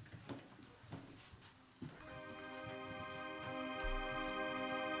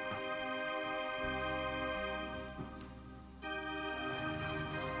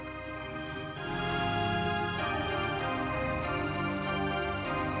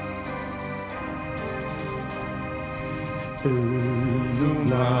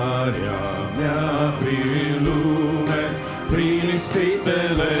 Lumânarea mea prin lume, prin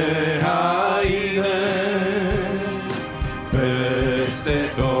ispitele haine, peste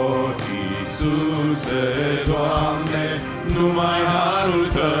tot, Iisuse, Doamne, numai harul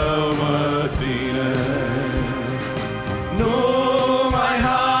Tău mă ține. Numai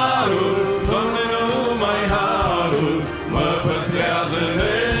harul, Doamne, numai harul, mă păstrează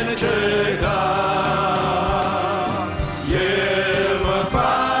neîncetat.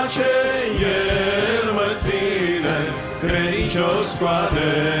 Credincios cu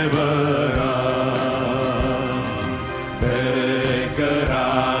adevărat, pe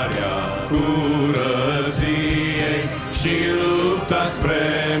cărarea curăției și lupta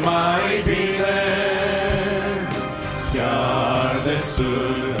spre mai bine, chiar de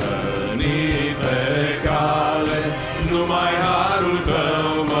sunt rănit pe cale, numai harul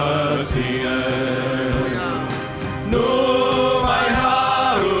Tău mă ține.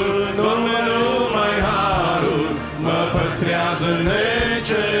 Păstrează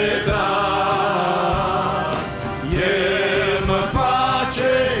necetat. El mă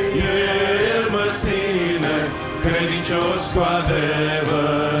face, El mă ține, credincios cu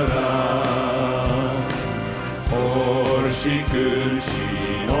adevărat. Ori și când și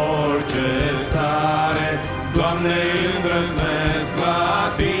în orice stare, Doamne, îndrăznesc la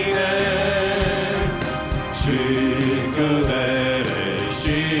Tine, și în cădere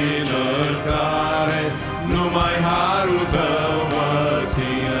și înălțare, numai harul Tău mă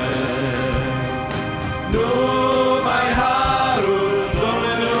ține. Numai harul,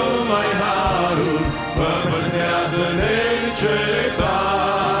 Doamne, numai harul, mă păstrează neîncetat.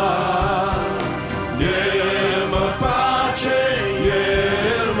 El mă face,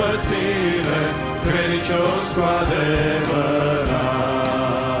 El mă ține, credincios cu adevărat.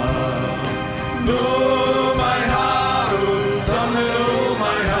 Numai harul, Doamne,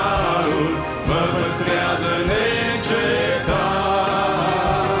 numai harul, mă păstrează neîncetat.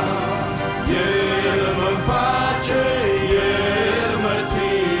 El mă face, El mă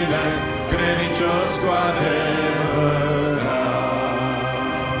ține, credincios cu adevărat.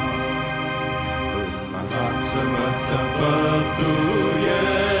 Învață-mă să făptuiesc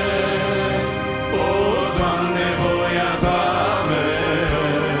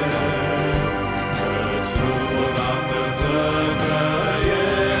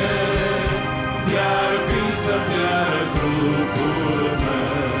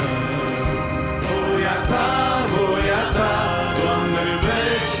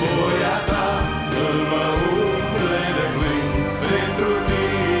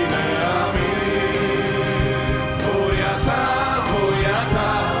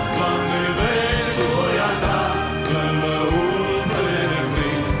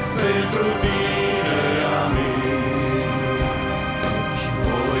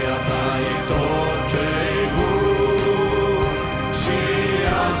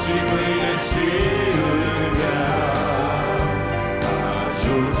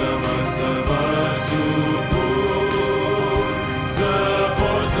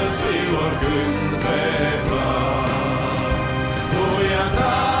oricând pe plan. Voia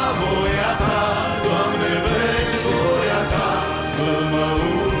ta, Doamne, veci voia ta, să mă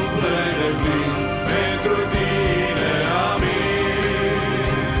umple de plin, pentru tine, amin.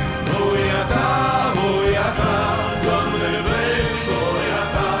 Voia ta, Doamne, veci voia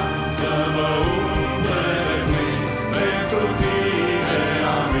ta, să mă umple de plin, pentru tine,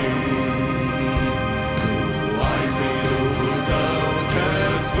 amin. Tu ai prin Duhul tău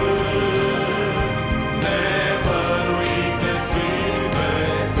cel sfânt, nepăruit de sfinte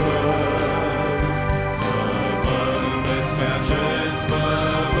căi, să pământeți pe acest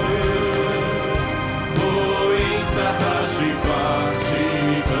pământ voința ta și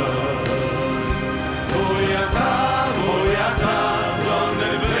pașii tăi. Voia ta,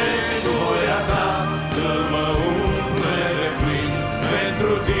 Doamne, veci voia ta, să mă umple de plin,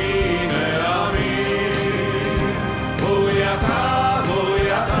 pentru tine, amin. Voia ta,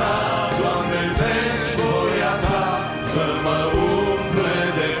 Doamne, veci voia ta, să mă umple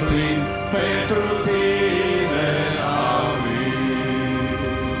de plin, pentru tine, amin.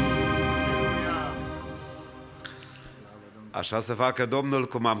 Așa să facă Domnul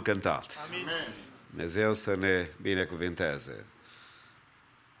cum am cântat. Dumnezeu să ne binecuvinteze.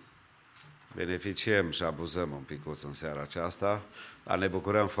 Beneficiem și abuzăm un picuț în seara aceasta, dar ne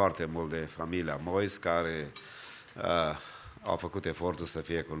bucurăm foarte mult de familia Mois, care au făcut efortul să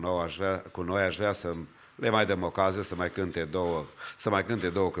fie cu noi. Aș vrea să le mai dăm ocazie să mai cânte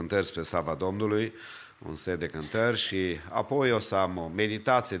două cântări spre slava Domnului, un set de cântări, și apoi o să am o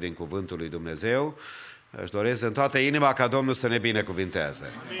meditație din Cuvântul lui Dumnezeu. Își doresc în toată inima ca Domnul să ne binecuvinteze.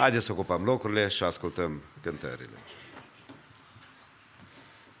 Haideți să ocupăm locurile și ascultăm cântările.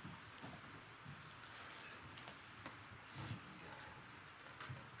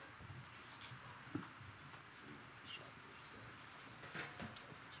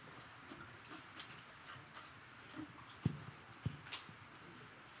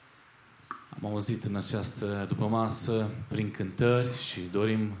 Am auzit în această dupămasă prin cântări și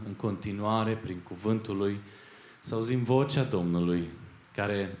dorim în continuare prin cuvântul Lui să auzim vocea Domnului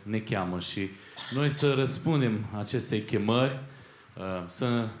care ne cheamă și noi să răspundem acestei chemări,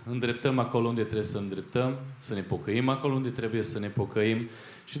 să îndreptăm acolo unde trebuie să îndreptăm, să ne pocăim acolo unde trebuie să ne pocăim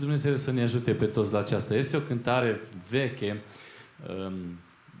și Dumnezeu să ne ajute pe toți la aceasta. Este o cântare veche,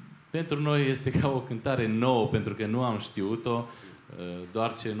 pentru noi este ca o cântare nouă, pentru că nu am știut-o,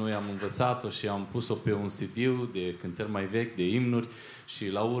 doar ce noi am învățat-o și am pus-o pe un CD de cântări mai vechi, de imnuri, și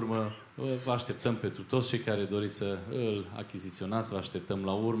la urmă vă așteptăm pentru toți cei care doriți să îl achiziționați, vă așteptăm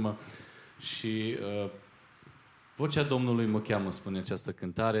la urmă. Și vocea Domnului mă cheamă, spune această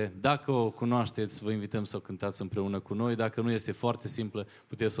cântare. Dacă o cunoașteți, vă invităm să o cântați împreună cu noi. Dacă nu este foarte simplă,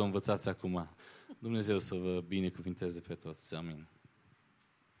 puteți să o învățați acum. Dumnezeu să vă binecuvinteze pe toți. Amin.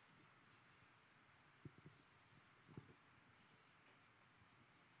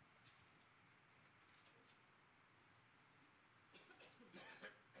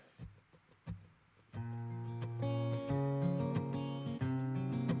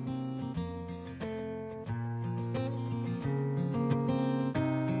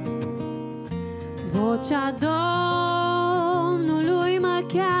 Vocea Domnului mă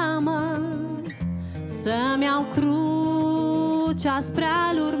cheamă să-mi iau crucea spre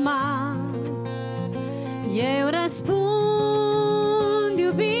a-L urma. Eu răspund,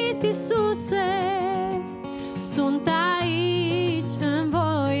 iubit Iisuse, sunt aici în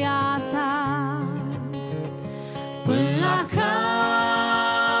voia Ta. Până la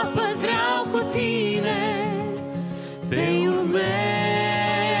capăt vreau cu Tine, Te urmez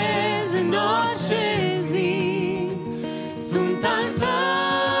în orice zi. Sunt al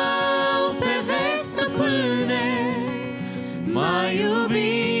Tău pe veci stăpâne, m-ai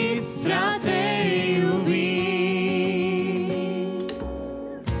iubit spre a Te iubi.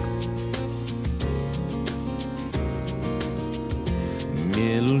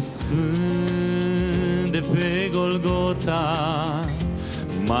 Mielul sfânt de pe Golgota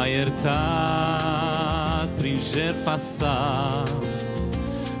m-a iertat prin jertfa Sa.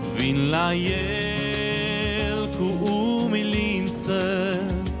 Vin la El cu umilință,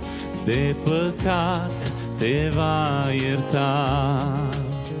 de păcat Te va ierta.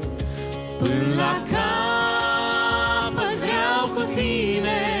 Până la capăt vreau cu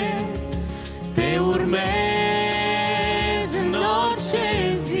Tine, Te urmez în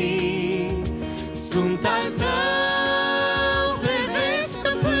orice zi. Sunt al Tău pe veci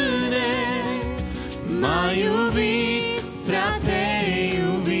stăpâne, m-ai iubit spre a Te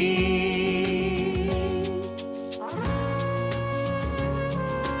iubi.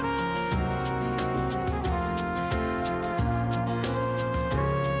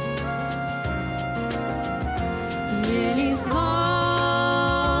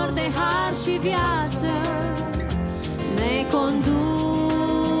 și viață, ne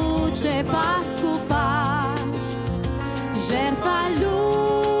conduce pas cu pas. Jertfa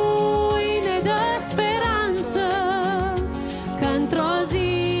lui ne dă speranță că într-o zi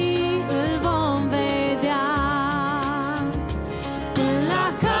îl vom vedea. Până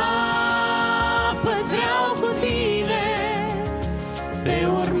la capăt vreau cu tine, te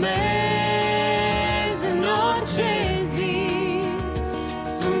urmez în orice zi.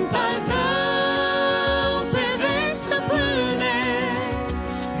 Sunt al tău pe veci stăpâne,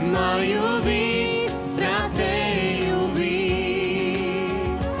 m-ai iubit spre a te iubi.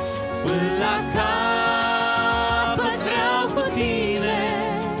 Până la capăt vreau cu tine,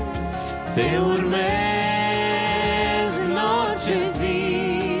 te urmez în orice zi.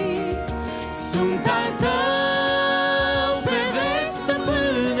 Sunt al tău pe veci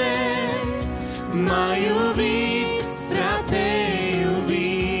stăpâne, m-ai iubit spre a te iubi.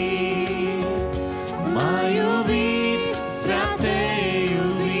 M-ai iubit spre a te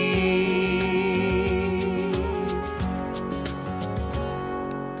iubi.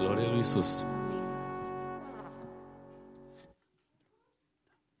 Glorie lui Iisus.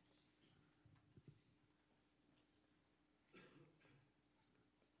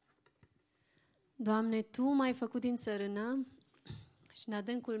 Doamne, Tu m-ai făcut din țărână și în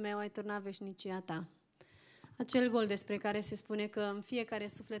adâncul meu ai turnat veșnicia Ta. Acel gol despre care se spune că în fiecare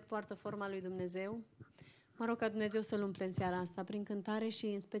suflet poartă forma lui Dumnezeu. Mă rog ca Dumnezeu să-L umple în seara asta prin cântare și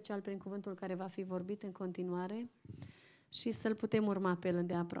în special prin cuvântul care va fi vorbit în continuare și să-L putem urma pe El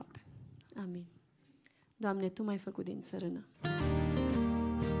îndeaproape. Amin. Doamne, Tu m-ai făcut din țărână.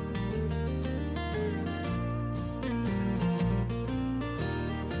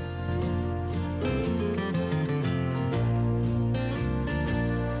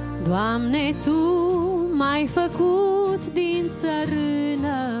 Doamne, Tu m-ai făcut din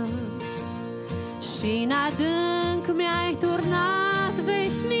țărână și în adânc mi-ai turnat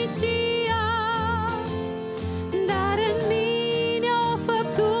veșnicia, dar în mine o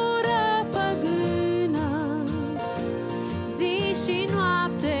făptură păgână, zi și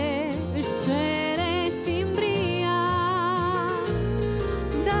noapte își cere simbria,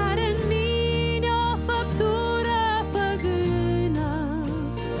 dar în mine o făptură păgână,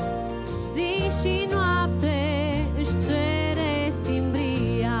 zi și noapte își cere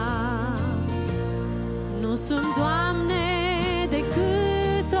simbria. Nu sunt, Doamne,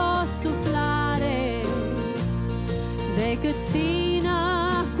 decât o suflare, decât tină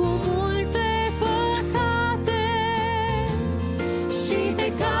cu multe păcate, și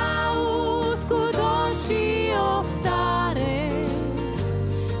te caut cu dor și oftare,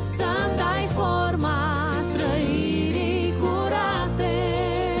 să-mi dai forma trăirii curate.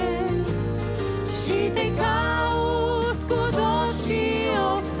 Și te caut cu dor și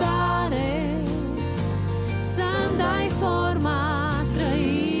oftare, să-mi dai forma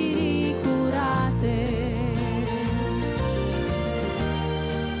trăirii curate.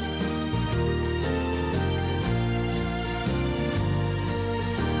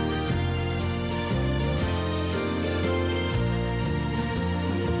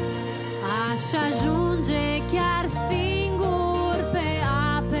 Aș ajunge chiar singur pe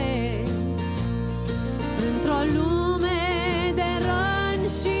ape, într-o lume de răni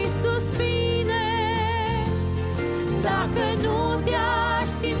și suspine, dacă nu te-aș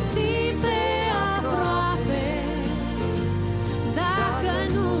simți pe aproape, dacă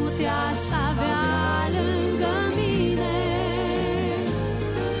nu te-aș avea lângă mine,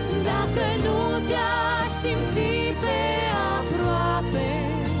 dacă nu te-aș simți pe aproape,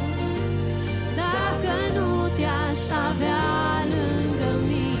 dacă nu te-aș avea lângă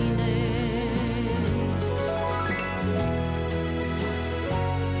mine.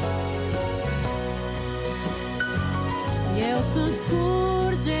 Eu sunt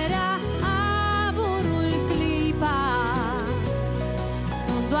scurgerea, aburul, clipa,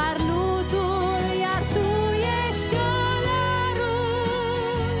 sunt doar lutul, iar Tu ești olarul.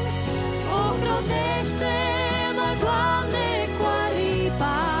 Ocrotește-mă, Doamne, cu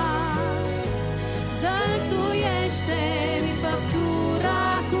aripa, dăltuiește-mi făptura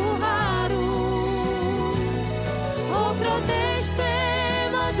cu harul.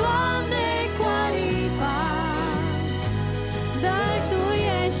 Ocrotește-mă, Doamne, cu aripa,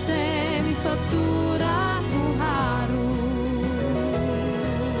 dăltuiește-mi făptura cu harul.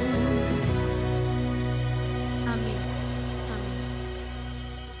 Amin. Amin.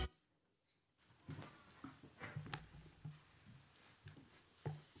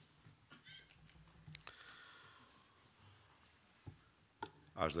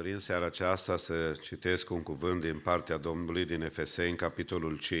 Aș dori în seara aceasta să citesc un cuvânt din partea Domnului din Efeseni,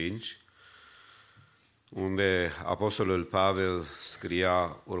 capitolul 5, unde Apostolul Pavel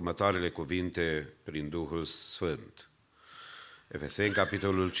scria următoarele cuvinte prin Duhul Sfânt. Efeseni,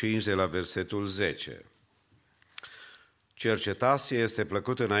 capitolul 5, de la versetul 10. Cercetați ce este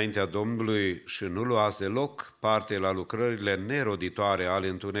plăcut înaintea Domnului și nu luați deloc parte la lucrările neroditoare ale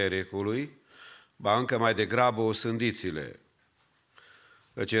întunericului, ba încă mai degrabă osândiți-le.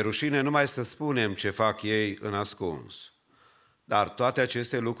 Căci e rușine numai să spunem ce fac ei în ascuns. Dar toate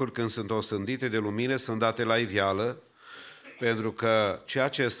aceste lucruri, când sunt osândite de lumină, sunt date la iveală, pentru că ceea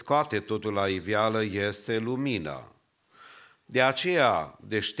ce scoate totul la iveală este lumina. De aceea,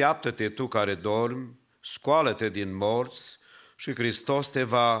 deșteaptă-te tu care dormi, scoală-te din morți și Hristos te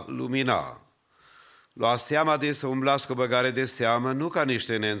va lumina. Luați seama de să umblați cu băgare de seamă, nu ca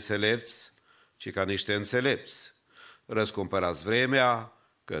niște neînțelepți, ci ca niște înțelepți. Răscumpărați vremea,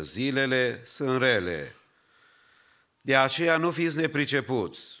 că zilele sunt rele. De aceea nu fiți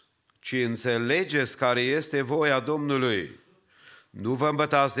nepricepuți, ci înțelegeți care este voia Domnului. Nu vă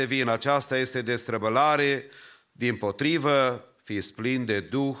îmbătați de vin, aceasta este destrăbălare, dimpotrivă, fiți plini de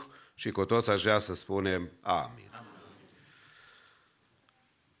Duh și cu toți aș vrea să spunem amin.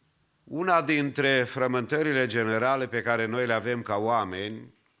 Una dintre frământările generale pe care noi le avem ca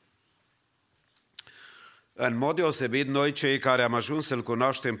oameni, în mod deosebit noi cei care am ajuns să-L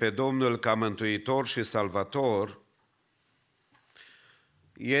cunoaștem pe Domnul ca Mântuitor și Salvator,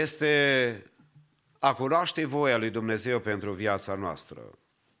 este a cunoaște voia lui Dumnezeu pentru viața noastră.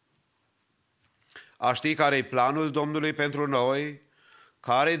 A ști care e planul Domnului pentru noi,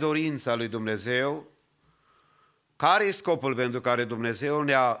 care e dorința lui Dumnezeu, care e scopul pentru care Dumnezeu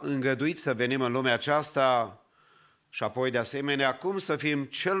ne-a îngăduit să venim în lumea aceasta și apoi de asemenea cum să fim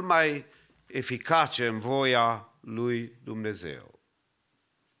cel mai eficace în voia lui Dumnezeu.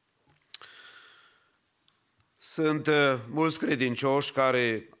 Sunt mulți credincioși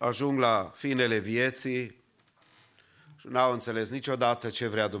care ajung la finele vieții și n-au înțeles niciodată ce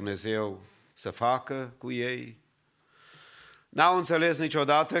vrea Dumnezeu să facă cu ei. N-au înțeles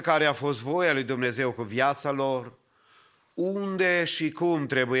niciodată care a fost voia lui Dumnezeu cu viața lor, unde și cum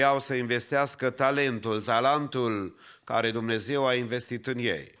trebuiau să investească talentul care Dumnezeu a investit în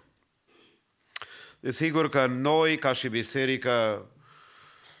ei. Desigur că noi, ca și biserică,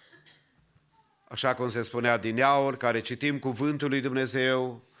 așa cum se spunea adineauri, care citim cuvântul lui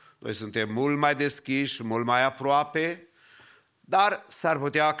Dumnezeu, noi suntem mult mai deschiși, mult mai aproape, dar s-ar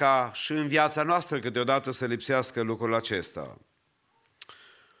putea ca și în viața noastră câteodată să lipsească lucrul acesta.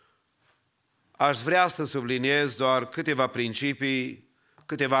 Aș vrea să subliniez doar câteva principii,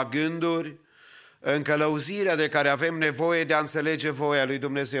 câteva gânduri în călăuzirea de care avem nevoie de a înțelege voia lui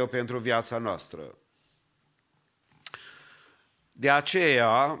Dumnezeu pentru viața noastră. De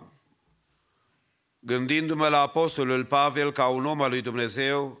aceea, gândindu-mă la Apostolul Pavel ca un om al lui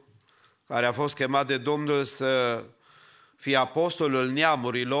Dumnezeu, care a fost chemat de Domnul să fie apostolul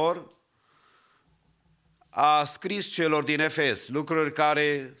neamurilor, a scris celor din Efes lucruri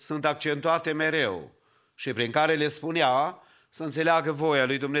care sunt accentuate mereu și prin care le spunea să înțeleagă voia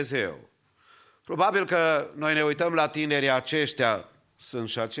lui Dumnezeu. Probabil că noi ne uităm la tinerii aceștia, sunt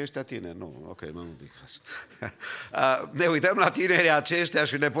și aceștia tineri? Nu, ok, mă dic așa. Ne uităm la tinerii aceștia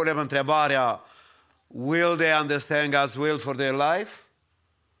și ne punem întrebarea, will they understand God's will for their life?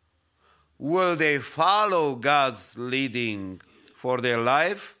 Will they follow God's leading for their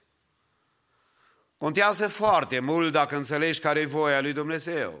life? Contează foarte mult dacă înțelegi care e voia lui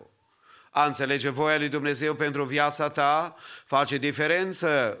Dumnezeu. A înțelege voia lui Dumnezeu pentru viața ta face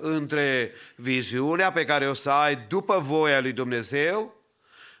diferență între viziunea pe care o să ai după voia lui Dumnezeu,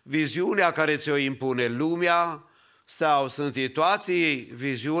 viziunea care ți-o impune lumea, sau sunt situații,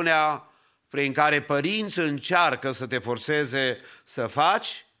 viziunea prin care părinți încearcă să te forțeze să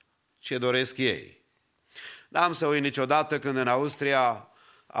faci ce doresc ei. N-am să uit niciodată când în Austria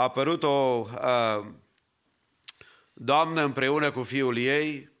a apărut o doamnă împreună cu fiul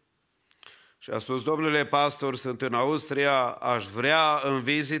ei și a spus, domnule pastor, sunt în Austria, aș vrea în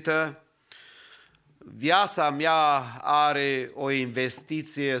vizită, viața mea are o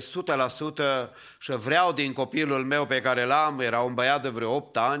investiție 100% și vreau din copilul meu pe care l-am, era un băiat de vreo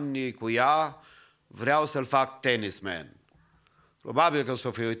 8 ani cu ea, vreau să-l fac tenisman. Probabil că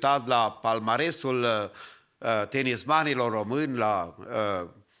s-o fi uitat la palmaresul tenismanilor români, la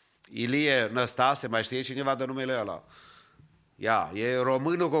Ilie Năstase, mai știe cineva de numele ăla? E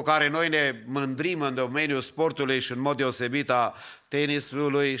românul cu care noi ne mândrim în domeniul sportului și în mod deosebit a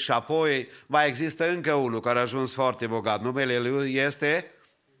tenisului și apoi mai există încă unul care a ajuns foarte bogat. Numele lui este?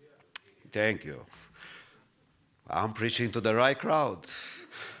 Thank you. I'm preaching to the right crowd.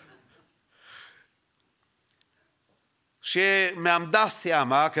 Și mi-am dat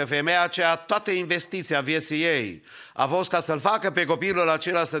seama că femeia aceea, toată investiția vieții ei a fost ca să-l facă pe copilul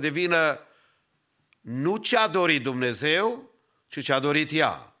acela să devină nu ce a dorit Dumnezeu, ci ce a dorit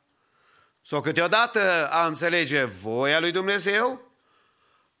ea. Sau câteodată a înțelege voia lui Dumnezeu,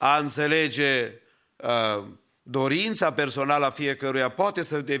 a înțelege dorința personală a fiecăruia, poate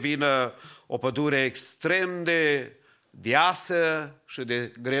să devină o pădure extrem de deasă și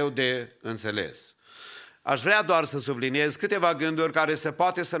de greu de înțeles. Aș vrea doar să subliniez câteva gânduri care se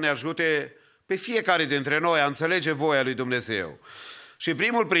poate să ne ajute pe fiecare dintre noi a înțelege voia lui Dumnezeu. Și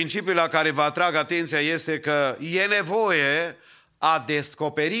primul principiu la care vă atrag atenția este că e nevoie a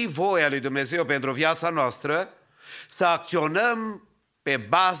descoperi voia lui Dumnezeu pentru viața noastră, să acționăm pe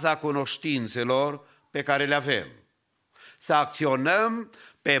baza cunoștințelor pe care le avem. Să acționăm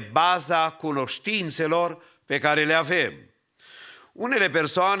pe baza cunoștințelor pe care le avem. Unele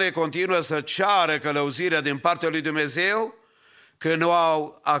persoane continuă să ceară călăuzirea din partea lui Dumnezeu când nu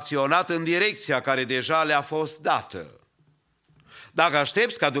au acționat în direcția care deja le-a fost dată. Dacă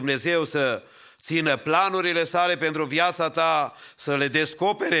aștepți ca Dumnezeu să țină planurile sale pentru viața ta, să le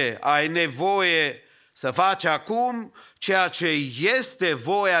descopere, ai nevoie să faci acum ceea ce este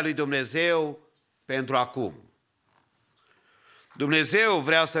voia lui Dumnezeu pentru acum. Dumnezeu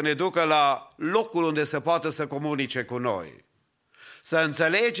vrea să ne ducă la locul unde se poate să comunice cu noi. Să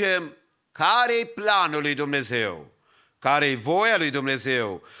înțelegem care-i planul lui Dumnezeu, care-i voia lui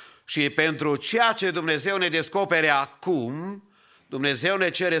Dumnezeu și pentru ceea ce Dumnezeu ne descopere acum, Dumnezeu ne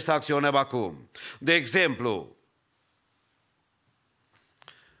cere să acționăm acum. De exemplu,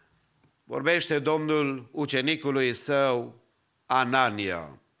 vorbește Domnul ucenicului său,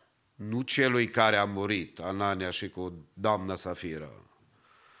 Anania, nu celui care a murit, Anania și cu doamna Safira,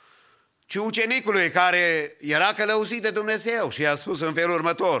 ci ucenicului care era călăuzit de Dumnezeu și i-a spus în felul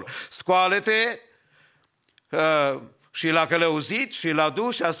următor: scoală-te, și l-a călăuzit și l-a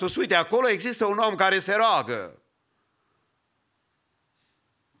dus și a spus: uite, acolo există un om care se roagă.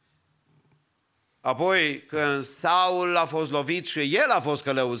 Apoi, când Saul a fost lovit și el a fost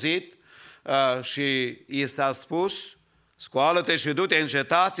călăuzit și i s-a spus: scoală-te și du-te în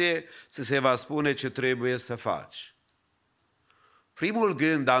cetate, ți se va spune ce trebuie să faci. Primul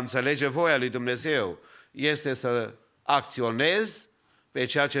gând a înțelege voia lui Dumnezeu este să acționezi pe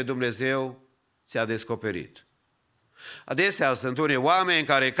ceea ce Dumnezeu ți-a descoperit. Adesea sunt unii oameni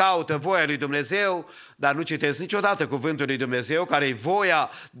care caută voia lui Dumnezeu, dar nu citesc niciodată cuvântul lui Dumnezeu, care e voia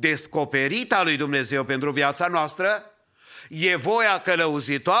descoperită a lui Dumnezeu pentru viața noastră, e voia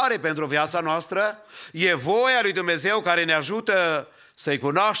călăuzitoare pentru viața noastră, e voia lui Dumnezeu care ne ajută să-i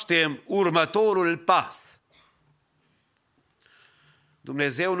cunoaștem următorul pas.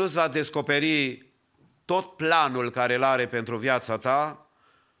 Dumnezeu nu-ți va descoperi tot planul care îl are pentru viața ta,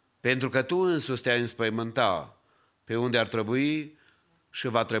 pentru că tu însuți te-ai înspăimânta pe unde ar trebui și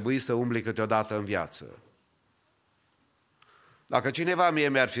va trebui să umbli câteodată în viață. Dacă cineva mie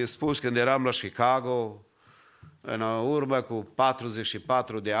mi-ar fi spus când eram la Chicago, în urmă cu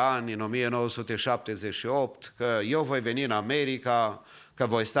 44 de ani, în 1978, că eu voi veni în America, că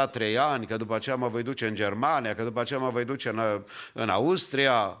voi sta 3 ani, că după aceea mă voi duce în Germania, că după aceea mă voi duce în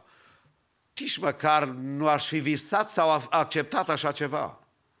Austria, nici măcar nu aș fi visat sau acceptat așa ceva.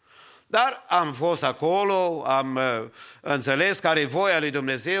 Dar am fost acolo, am înțeles care e voia lui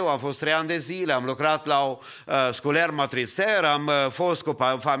Dumnezeu, am fost 3 ani de zile, am lucrat la o școler matrițer, am fost cu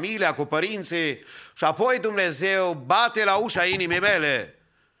familia, cu părinții și apoi Dumnezeu bate la ușa inimii mele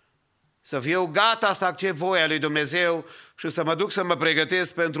să fiu gata să accept voia lui Dumnezeu și să mă duc să mă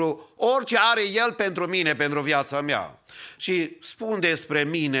pregătesc pentru orice are El pentru mine, pentru viața mea. Și spun despre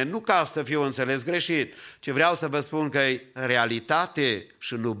mine, nu ca să fiu înțeles greșit, ci vreau să vă spun că e realitate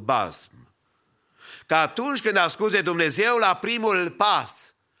și nu basm. Că atunci când asculți de Dumnezeu la primul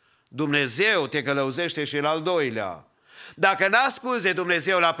pas, Dumnezeu te călăuzește și la al doilea. Dacă n-asculți de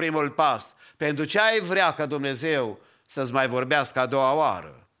Dumnezeu la primul pas, pentru ce ai vrea ca Dumnezeu să-ți mai vorbească a doua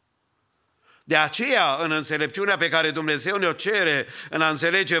oară? De aceea, în înțelepciunea pe care Dumnezeu ne-o cere, în a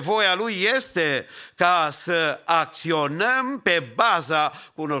înțelege voia Lui, este ca să acționăm pe baza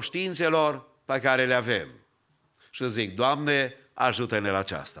cunoștințelor pe care le avem. Și zic: Doamne, ajută-ne la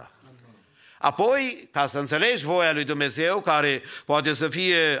aceasta. Apoi, ca să înțelegi voia lui Dumnezeu, care poate să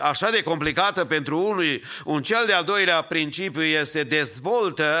fie așa de complicată pentru unii, un cel de-al doilea principiu este: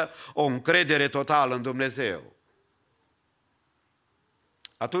 dezvoltă o încredere totală în Dumnezeu.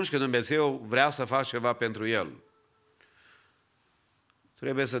 Atunci când Dumnezeu vrea să faci ceva pentru El,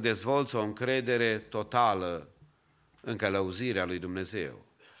 trebuie să dezvolți o încredere totală în călăuzirea lui Dumnezeu.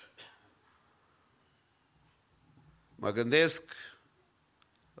 Mă gândesc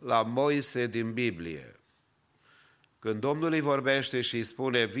la Moise din Biblie. Când Domnul îi vorbește și îi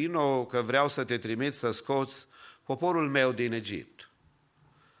spune, vino că vreau să te trimit să scoți poporul meu din Egipt.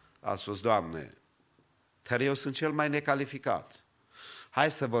 A spus, Doamne, dar eu sunt cel mai necalificat.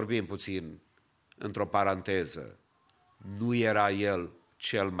 Hai să vorbim puțin într-o paranteză. Nu era el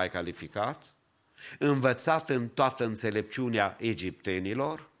cel mai calificat? Învățat în toată înțelepciunea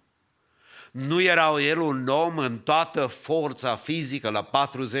egiptenilor? Nu era el un om în toată forța fizică la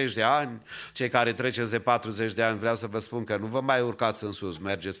 40 de ani? Cei care treceți de 40 de ani, vreau să vă spun că nu vă mai urcați în sus,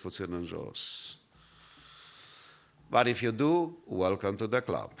 mergeți puțin în jos. But if you do, welcome to the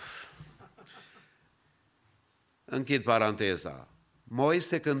club. Închid paranteza.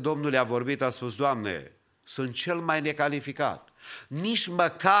 Moise, când Domnul i-a vorbit, a spus, Doamne, sunt cel mai necalificat. Nici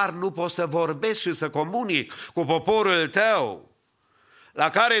măcar nu pot să vorbesc și să comunic cu poporul tău. La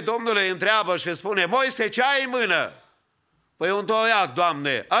care Domnul îi întreabă și spune, Moise, ce ai în mână? Păi un toiac,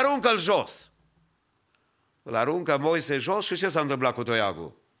 Doamne, aruncă-l jos. Îl aruncă Moise jos și ce s-a întâmplat cu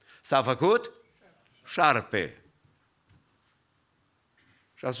toiagul? S-a făcut șarpe.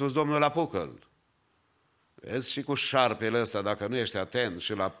 Și a spus Domnul, apucă-l. Vezi, și cu șarpele ăsta, dacă nu ești atent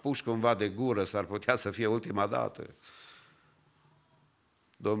și l-apuci cumva de gură, s-ar putea să fie ultima dată.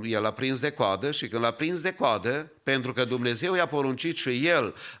 El l-a prins de coadă și când l-a prins de coadă, pentru că Dumnezeu i-a poruncit și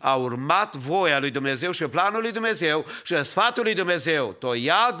el a urmat voia lui Dumnezeu și planul lui Dumnezeu și sfatul lui Dumnezeu,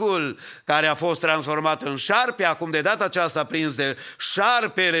 toiagul care a fost transformat în șarpe, acum de data aceasta prins de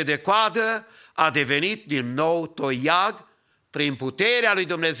șarpele de coadă, a devenit din nou toiag prin puterea lui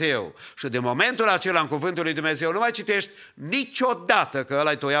Dumnezeu. Și de momentul acela în cuvântul lui Dumnezeu nu mai citești niciodată că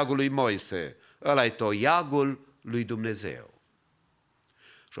ăla e toiagul lui Moise, ăla e toiagul lui Dumnezeu.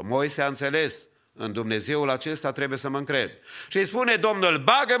 Și Moise a înțeles, în Dumnezeul acesta trebuie să mă încred. Și îi spune Domnul,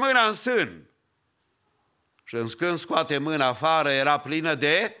 bagă mâna în sân. Și când scoate mâna afară, era plină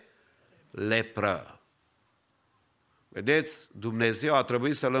de lepră. Vedeți, Dumnezeu a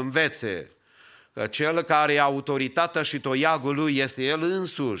trebuit să-l învețe că cel care e autoritatea și toiagul lui este el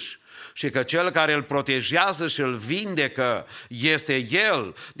însuși și că cel care îl protejează și îl vindecă este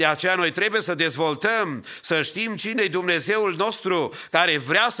el. De aceea noi trebuie să dezvoltăm, să știm cine e Dumnezeul nostru care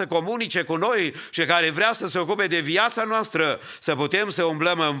vrea să comunice cu noi și care vrea să se ocupe de viața noastră, să putem să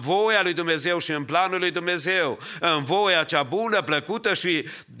umblăm în voia lui Dumnezeu și în planul lui Dumnezeu, în voia cea bună, plăcută și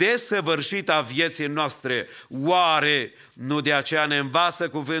desăvârșită a vieții noastre. Oare nu de aceea ne învață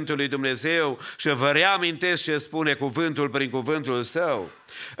cuvântul lui Dumnezeu și vă reamintesc ce spune cuvântul prin cuvântul său?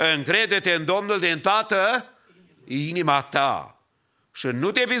 Încrede-te în Domnul din toată inima ta și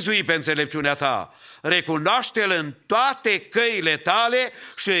nu te bizui pe înțelepciunea ta. Recunoaște-L în toate căile tale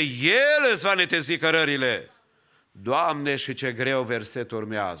și El îți va netezi cărările. Doamne, și ce greu verset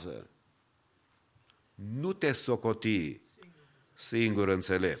urmează. Nu te socoti singur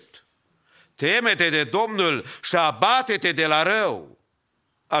înțelept. Teme-te de Domnul și abate-te de la rău.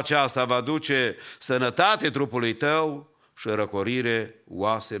 Aceasta va duce sănătate trupului tău și răcorire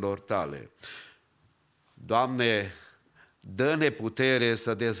oaselor tale. Doamne, dă-ne putere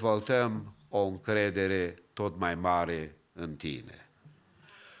să dezvoltăm o încredere tot mai mare în Tine.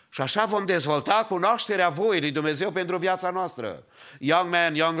 Și așa vom dezvolta cunoașterea voii lui Dumnezeu pentru viața noastră. Young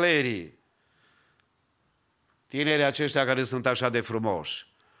man, young lady, tinerii aceștia care sunt așa de frumoși,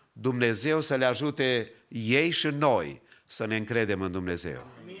 Dumnezeu să le ajute ei și noi să ne încredem în Dumnezeu.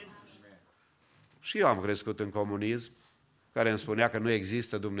 Și eu am crescut în comunism, care îmi spunea că nu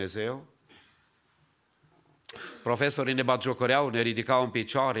există Dumnezeu. Profesorii ne batjocoreau, ne ridicau în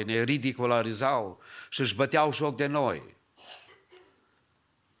picioare, ne ridicularizau și își băteau joc de noi.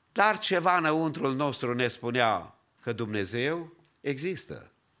 Dar ceva înăuntrul nostru ne spunea că Dumnezeu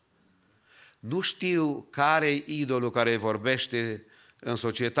există. Nu știu care e idolul care vorbește în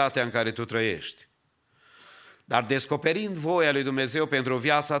societatea în care tu trăiești. Dar descoperind voia lui Dumnezeu pentru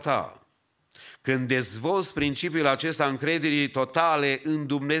viața ta, când dezvolți principiul acesta încrederii totale în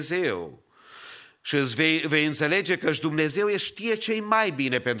Dumnezeu și îți vei înțelege că și Dumnezeu știe ce-i mai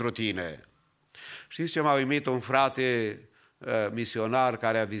bine pentru tine. Știți ce m-a uimit un frate misionar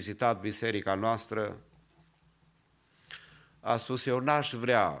care a vizitat biserica noastră? A spus, eu n-aș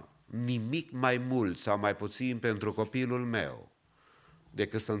vrea nimic mai mult sau mai puțin pentru copilul meu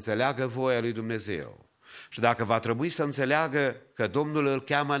decât să înțeleagă voia lui Dumnezeu. Și dacă va trebui să înțeleagă că Domnul îl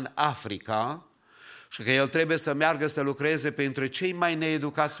cheamă în Africa și că el trebuie să meargă să lucreze pentru cei mai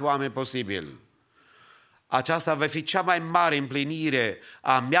needucați oameni posibil, aceasta va fi cea mai mare împlinire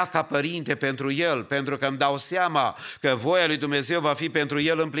a mea ca părinte pentru el, pentru că îmi dau seama că voia lui Dumnezeu va fi pentru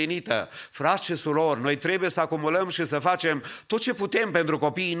el împlinită. Frați și surori, noi trebuie să acumulăm și să facem tot ce putem pentru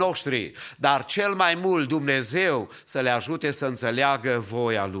copiii noștri, dar cel mai mult Dumnezeu să le ajute să înțeleagă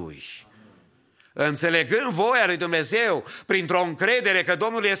voia Lui. înțelegând voia lui Dumnezeu, printr-o încredere că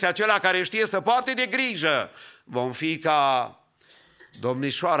Domnul este acela care știe să poarte de grijă, vom fi ca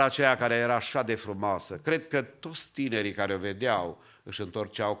domnișoara aceea care era așa de frumoasă. Cred că toți tinerii care o vedeau își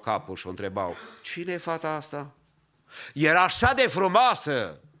întorceau capul și o întrebau: cine e fata asta? Era așa de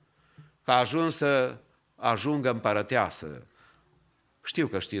frumoasă că a ajuns să ajungă împărăteasă. Știu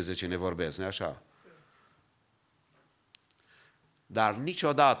că știți de cine vorbesc, nu-i așa? Dar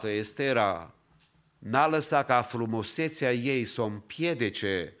niciodată Estera n-a lăsat ca frumusețea ei să o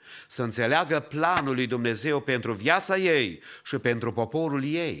împiedice să înțeleagă planul lui Dumnezeu pentru viața ei și pentru poporul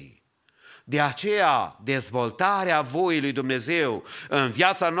ei. De aceea, dezvoltarea voii lui Dumnezeu în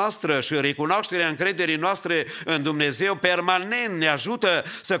viața noastră și recunoașterea încrederii noastre în Dumnezeu permanent ne ajută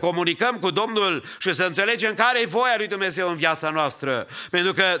să comunicăm cu Domnul și să înțelegem care e voia lui Dumnezeu în viața noastră.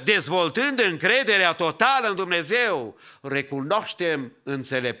 Pentru că dezvoltând încrederea totală în Dumnezeu, recunoaștem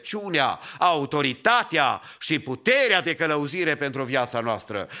înțelepciunea, autoritatea și puterea de călăuzire pentru viața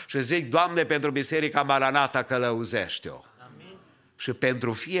noastră. Și zic: Doamne, pentru Biserica Maranata, călăuzește-o. Și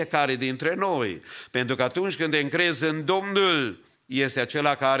pentru fiecare dintre noi, pentru că atunci când te încrezi în Domnul, este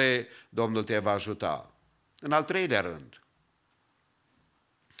acela care Domnul te va ajuta. În al treilea rând,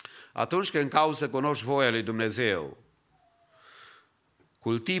 atunci când cauți să cunoști voia lui Dumnezeu,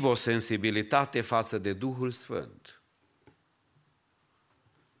 cultivă o sensibilitate față de Duhul Sfânt.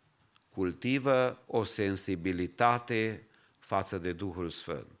 Cultivă o sensibilitate față de Duhul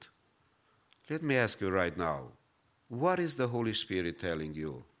Sfânt. Let me ask you right now, what is the Holy Spirit telling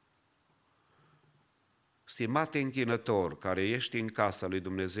you? Stimate închinător care ești în casa lui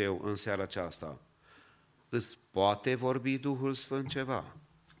Dumnezeu în seara aceasta, îți poate vorbi Duhul Sfânt ceva?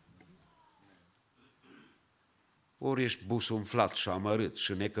 Ori ești busunflat și amărât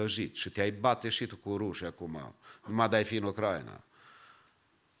și necăjit și te-ai bate și tu cu ruși acum, numai de-ai fi în Ucraina.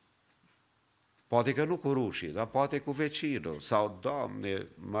 Poate că nu cu rușii, dar poate cu vecinul. Sau, Doamne,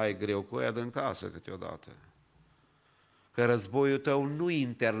 mai greu cu ea din casă câteodată. Că războiul tău nu e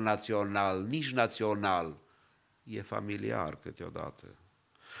internațional, nici național, e familiar câteodată.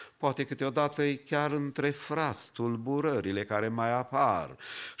 Poate câteodată e chiar între frați, tulburările care mai apar.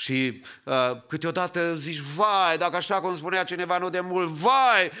 Și câteodată zici: vai, dacă așa cum spunea cineva nu de mult,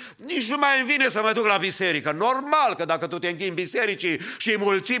 vai, nici nu mai îmi vine să mă duc la biserică. Normal că dacă tu te închini bisericii și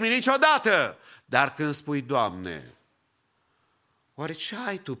mulțimi niciodată. Dar când spui: Doamne, oare ce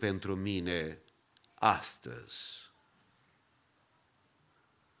ai Tu pentru mine astăzi?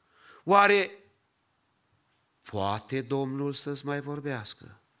 Oare poate Domnul să-ți mai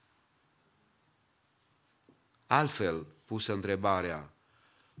vorbească? Altfel pusă întrebarea: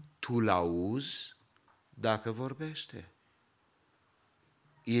 tu l-auzi dacă vorbește?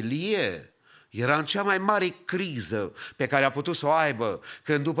 Ilie era în cea mai mare criză pe care a putut să o aibă,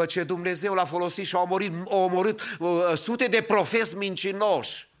 când după ce Dumnezeu l-a folosit și a omorât sute de profeți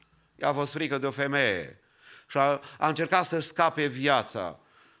mincinoși, i-a fost frică de o femeie și a încercat să scape viața.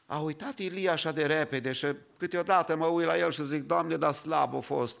 A uitat Ilie așa de repede și câteodată mă uit la el și zic: Doamne, dar slab a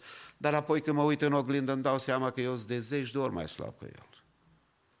fost. Dar apoi când mă uit în oglindă îmi dau seama că eu sunt de 10 de ori mai slab că el.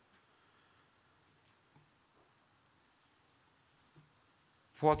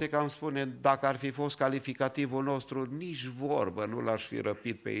 Poate că am spune, dacă ar fi fost calificativul nostru, nici vorbă nu l-aș fi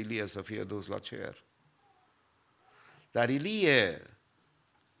răpit pe Ilie să fie dus la cer. Dar Ilie,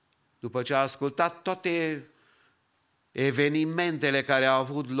 după ce a ascultat toate evenimentele care au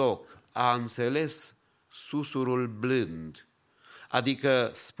avut loc, a înțeles susurul blând,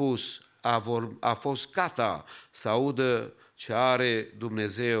 adică spus, a fost gata să audă ce are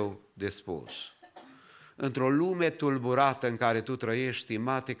Dumnezeu de spus. Într-o lume tulburată în care tu trăiești,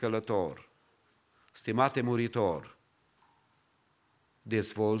 stimate călător, stimate muritor,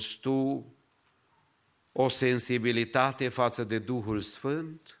 dezvolți tu o sensibilitate față de Duhul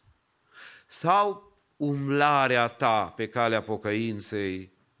Sfânt? Sau umblarea ta pe calea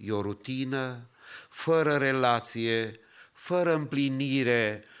pocăinței e o rutină, fără relație, fără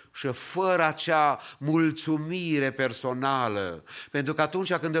împlinire și fără acea mulțumire personală? Pentru că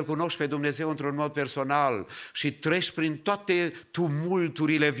atunci când îl cunoști pe Dumnezeu într-un mod personal și treci prin toate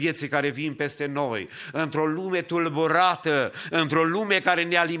tumulturile vieții care vin peste noi, într-o lume tulburată, într-o lume care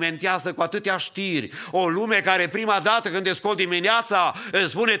ne alimentează cu atâtea știri, o lume care prima dată când te scoli dimineața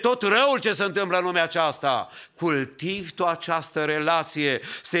îți spune tot răul ce se întâmplă în lumea aceasta, cultivi tu această relație,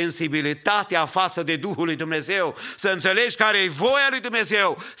 sensibilitatea față de Duhul lui Dumnezeu, să înțelegi care e voia lui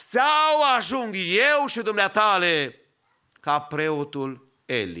Dumnezeu, sau ajung eu și dumneatale ca preotul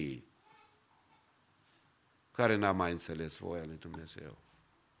Eli, care n-a mai înțeles voia lui Dumnezeu.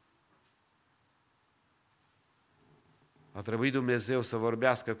 A trebuit Dumnezeu să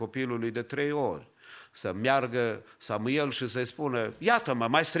vorbească copilului de 3 ori, să meargă Samuel și să-i spună, iată-mă,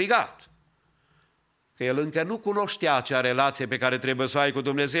 m-ai strigat. Că el încă nu cunoștea acea relație pe care trebuie să o ai cu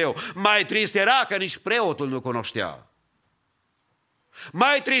Dumnezeu. Mai trist era că nici preotul nu cunoștea.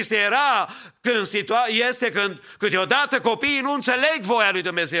 Mai trist era când câteodată copiii nu înțeleg voia lui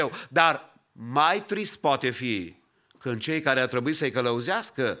Dumnezeu. Dar mai trist poate fi când cei care ar trebui să-i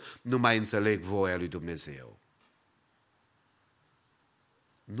călăuzească nu mai înțeleg voia lui Dumnezeu.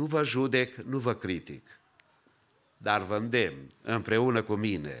 Nu vă judec, nu vă critic, dar vă îndemn împreună cu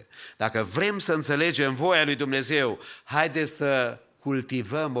mine. Dacă vrem să înțelegem voia lui Dumnezeu, haideți să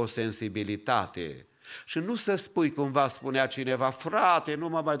cultivăm o sensibilitate. Și nu să spui, cum va spunea cineva, frate, nu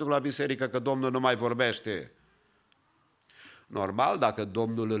mă mai duc la biserică că Domnul nu mai vorbește. Normal, dacă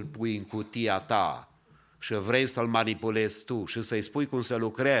Domnul îl pui în cutia ta și vrei să-l manipulezi tu și să-i spui cum să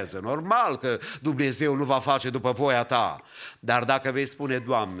lucreze, normal că Dumnezeu nu va face după voia ta. Dar dacă vei spune,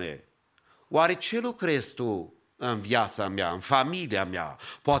 Doamne, oare ce lucrezi tu în viața mea, în familia mea,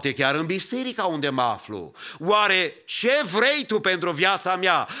 poate chiar în biserica unde mă aflu? Oare ce vrei tu pentru viața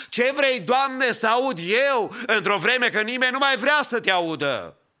mea? Ce vrei, Doamne, să aud eu într-o vreme când nimeni nu mai vrea să te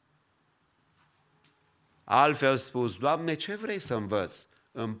audă? Altfel spus, Doamne, ce vrei să învăț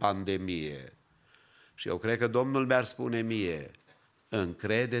în pandemie? Și eu cred că Domnul mi-ar spune mie,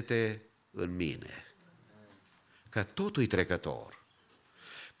 încrede-te în mine, că totul e trecător.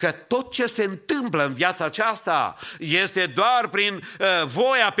 Că tot ce se întâmplă în viața aceasta este doar prin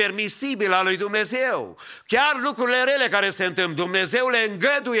voia permisibilă a lui Dumnezeu. Chiar lucrurile rele care se întâmplă, Dumnezeu le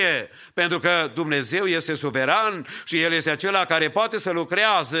îngăduie, pentru că Dumnezeu este suveran și El este acela care poate să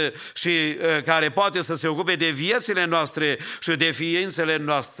lucrează și care poate să se ocupe de viețile noastre și de ființele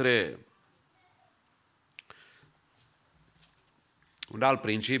noastre. Un alt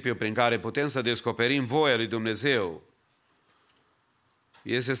principiu prin care putem să descoperim voia lui Dumnezeu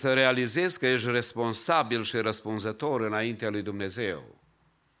este să realizezi că ești responsabil și răspunzător înaintea lui Dumnezeu.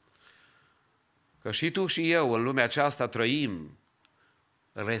 Că și tu și eu în lumea aceasta trăim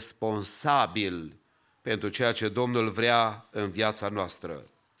responsabil pentru ceea ce Domnul vrea în viața noastră.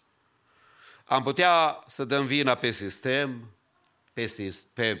 Am putea să dăm vina pe sistem,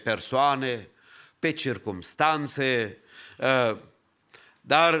 pe persoane, pe circumstanțe,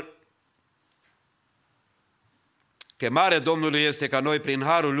 dar chemarea Domnului este ca noi, prin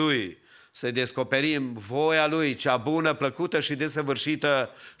harul Lui, să descoperim voia Lui, cea bună, plăcută și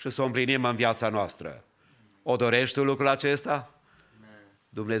desăvârșită și să o împlinim în viața noastră. O dorești tu lucrul acesta?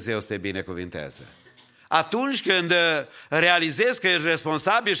 Dumnezeu să te binecuvinteze. Atunci când realizezi că ești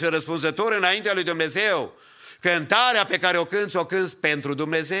responsabil și răspunzător înaintea lui Dumnezeu, cântarea pe care o cânți pentru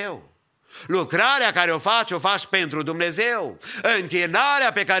Dumnezeu. Lucrarea care o faci pentru Dumnezeu.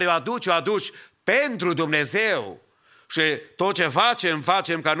 Închinarea pe care o aduci pentru Dumnezeu. Și tot ce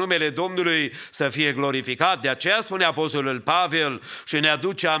facem ca numele Domnului să fie glorificat. De aceea spune Apostolul Pavel și ne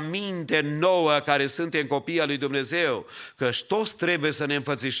aduce aminte nouă care suntem copii al lui Dumnezeu, că toți trebuie să ne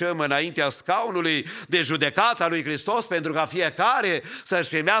înfățișăm înaintea scaunului de judecată a lui Hristos, pentru ca fiecare să-și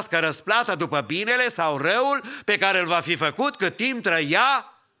primească răsplata după binele sau răul pe care îl va fi făcut cât timp trăia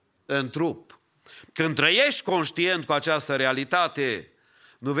în trup. Când trăiești conștient cu această realitate,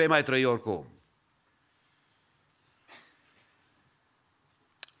 nu vei mai trăi oricum.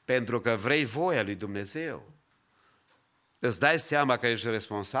 Pentru că vrei voia lui Dumnezeu. Îți dai seama că ești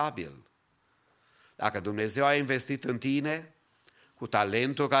responsabil. Dacă Dumnezeu a investit în tine, cu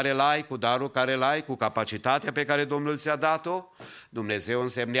talentul care îl ai, cu darul care îl ai, cu capacitatea pe care Domnul ți-a dat-o, Dumnezeu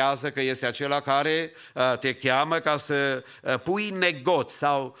însemnează că este acela care te cheamă ca să pui în negoț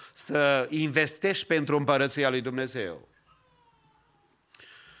sau să investești pentru împărăția lui Dumnezeu.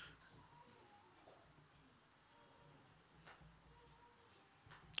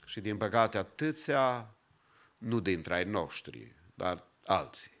 Și din păcate atâția, nu dintre ai noștri, dar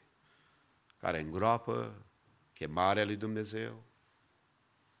alții, care îngroapă chemarea lui Dumnezeu.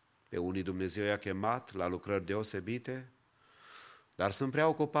 Pe unii Dumnezeu i-a chemat la lucrări deosebite, dar sunt prea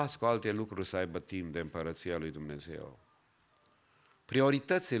ocupați cu alte lucruri să aibă timp de împărăția lui Dumnezeu.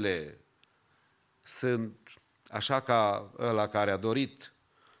 Prioritățile sunt așa ca ăla care a dorit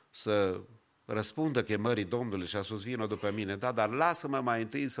să răspundă chemării Domnului și a spus, vină după mine, da, dar lasă-mă mai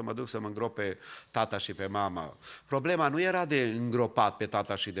întâi să mă duc să mă îngrop pe tata și pe mama. Problema nu era de îngropat pe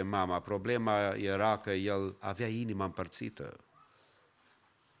tata și de mama, problema era că el avea inima împărțită.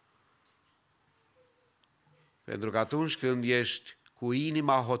 Pentru că atunci când ești cu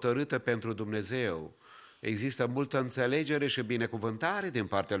inima hotărâtă pentru Dumnezeu, există multă înțelegere și binecuvântare din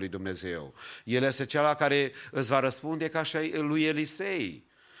partea lui Dumnezeu. El este cel care îți va răspunde ca și lui Elisei.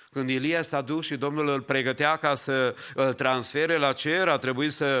 Când Ilie s-a dus și Domnul îl pregătea ca să îl transfere la cer, a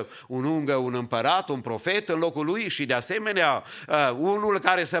trebuit să ungă un împărat, un profet în locul lui și de asemenea unul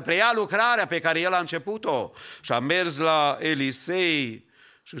care să preia lucrarea pe care el a început-o. Și a mers la Elisei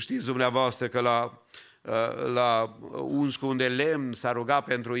și știți dumneavoastră că la uns cu un de lemn s-a rugat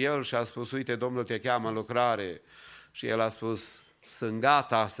pentru el și a spus, uite, Domnul te cheamă în lucrare. Și el a spus, sunt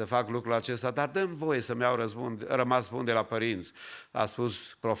gata să fac lucrul acesta, dar dă-mi voie să-mi iau rămas bun de la părinți. A spus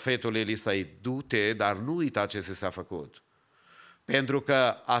profetul Elisei, du-te, dar nu uita ce s-a făcut. Pentru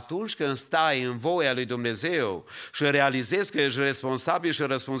că atunci când stai în voia lui Dumnezeu și realizezi că ești responsabil și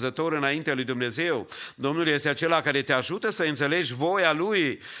răspunzător înaintea lui Dumnezeu, Domnul este acela care te ajută să înțelegi voia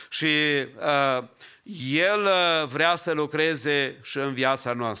Lui și El vrea să lucreze și în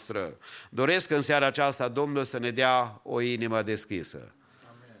viața noastră. Doresc în seara aceasta Domnul să ne dea o inimă deschisă,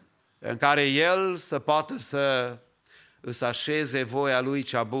 amen, în care El să poată să îți așeze voia Lui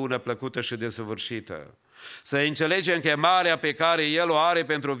cea bună, plăcută și desăvârșită. Să înțelegem chemarea pe care El o are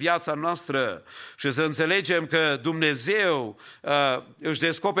pentru viața noastră și să înțelegem că Dumnezeu își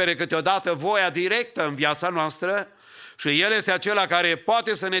descopere câteodată voia directă în viața noastră și El este acela care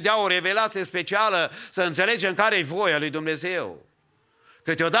poate să ne dea o revelație specială, să înțelegem care e voia lui Dumnezeu.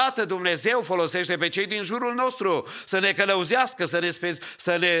 Câteodată Dumnezeu folosește pe cei din jurul nostru să ne călăuzească,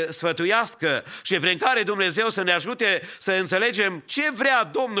 să ne sfătuiască și prin care Dumnezeu să ne ajute să înțelegem ce vrea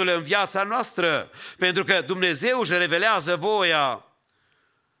Domnul în viața noastră. Pentru că Dumnezeu își revelează voia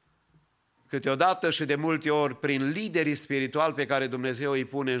câteodată și de multe ori prin liderii spirituali pe care Dumnezeu îi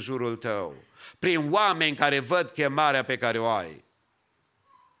pune în jurul tău, prin oameni care văd chemarea pe care o ai.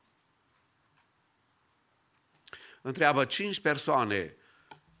 Întreabă 5 persoane,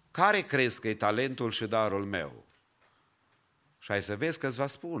 care crezi că e talentul și darul meu? Și ai să vezi că îți va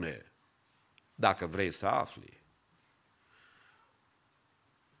spune, dacă vrei să afli.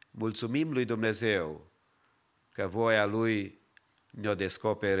 Mulțumim lui Dumnezeu că voia Lui ne-o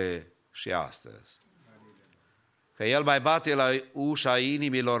descopere și astăzi. Că El mai bate la ușa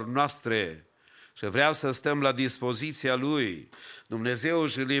inimilor noastre și vrea să stăm la dispoziția Lui. Dumnezeu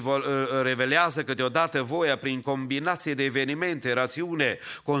își revelează câteodată voia prin combinație de evenimente, rațiune,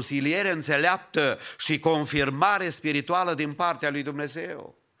 consiliere înțeleaptă și confirmare spirituală din partea lui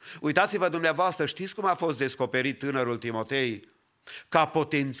Dumnezeu. Uitați-vă dumneavoastră, știți cum a fost descoperit tânărul Timotei? Ca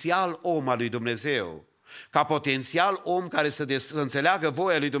potențial om al lui Dumnezeu. Ca potențial om care să înțeleagă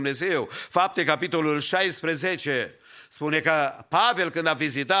voia lui Dumnezeu. Fapte, capitolul 16, spune că Pavel, când a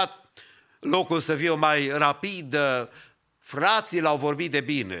vizitat locul să fie mai rapid, frații l-au vorbit de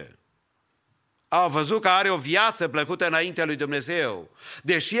bine. Au văzut că are o viață plăcută înaintea lui Dumnezeu.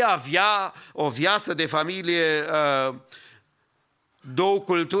 Deși avea o viață de familie, 2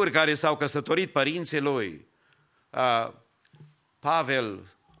 culturi care s-au căsătorit părinții lui, Pavel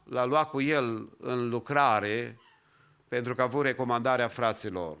l-a luat cu el în lucrare pentru că a avut recomandarea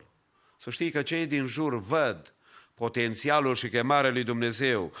fraților. Să știi că cei din jur văd potențialul și chemarea lui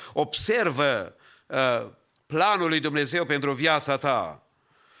Dumnezeu. Observă planul lui Dumnezeu pentru viața ta.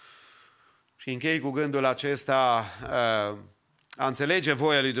 Și închei cu gândul acesta, a înțelege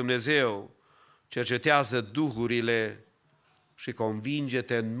voia lui Dumnezeu, cercetează duhurile și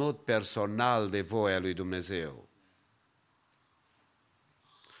convinge-te în mod personal de voia lui Dumnezeu.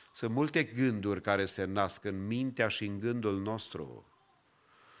 Sunt multe gânduri care se nasc în mintea și în gândul nostru.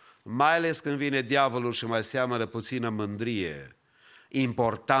 Mai ales când vine diavolul și mai seamănă puțină mândrie,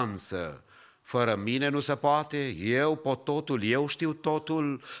 importanță. Fără mine nu se poate, eu pot totul, eu știu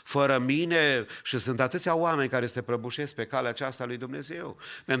totul, fără mine. Și sunt atâția oameni care se prăbușesc pe calea aceasta lui Dumnezeu,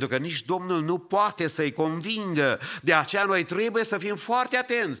 pentru că nici Domnul nu poate să-i convingă. De aceea noi trebuie să fim foarte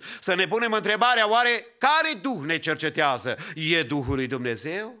atenți, să ne punem întrebarea, oare care Duh ne cercetează? E Duhul lui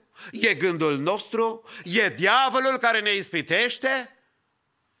Dumnezeu? E gândul nostru? E diavolul care ne ispitește?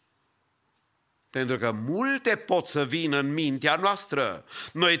 Pentru că multe pot să vină în mintea noastră.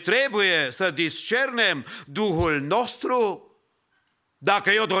 Noi trebuie să discernem Duhul nostru,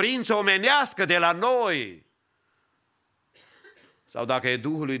 dacă e o dorință omenească de la noi, sau dacă e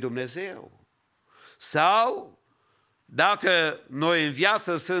Duhul lui Dumnezeu, sau dacă noi în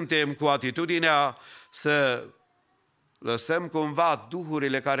viață suntem cu atitudinea să lăsăm cumva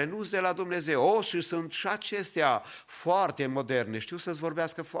duhurile care nu sunt de la Dumnezeu. Și sunt și acestea foarte moderne, știu să-ți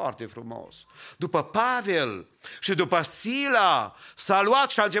vorbească foarte frumos. După Pavel și după Sila s-a luat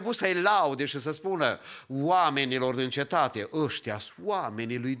și a început să-i laude și să spună oamenilor din cetate, ăștia sunt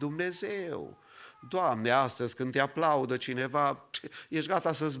oamenii lui Dumnezeu. Doamne, astăzi când te aplaudă cineva, ești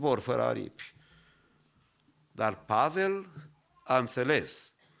gata să zbori fără aripi. Dar Pavel a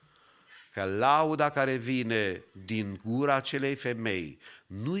înțeles că lauda care vine din gura acelei femei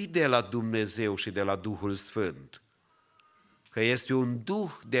nu-i de la Dumnezeu și de la Duhul Sfânt, că este un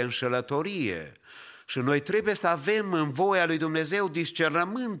duh de înșelătorie. Și noi trebuie să avem în voia lui Dumnezeu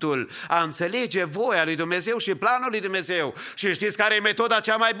discernământul, a înțelege voia lui Dumnezeu și planul lui Dumnezeu. Și știți care e metoda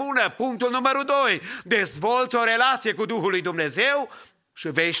cea mai bună? Punctul numărul 2. Dezvolți o relație cu Duhul lui Dumnezeu și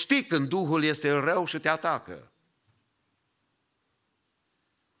vei ști când Duhul este rău și te atacă.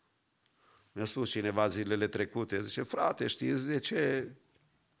 Mi-a spus cineva zilele trecute, zice, frate, știți de ce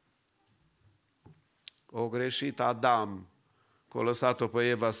o greșit Adam, că a lăsat-o pe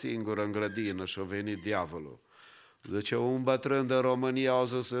Eva singură în grădină și a venit diavolul. Zice, un bătrân de România a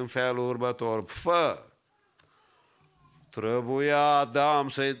zis în felul următor, trebuia Adam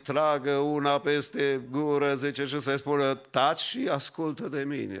să-i tragă una peste gură, zice, și să-i spună, taci și ascultă de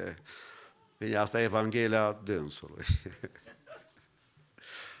mine. Bine, asta e Evanghelia dânsului.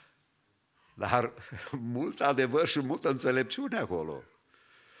 Dar mult adevăr și multă înțelepciune acolo.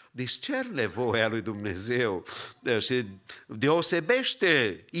 Discerne voia lui Dumnezeu și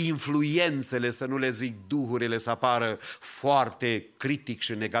deosebește influențele, să nu le zic duhurile, să apară foarte critic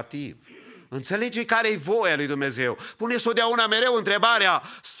și negativ. Înțelege care e voia lui Dumnezeu. Puneți totdeauna mereu întrebarea,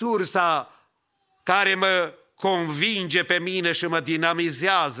 sursa care mă convinge pe mine și mă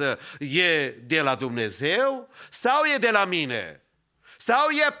dinamizează e de la Dumnezeu sau e de la mine? Sau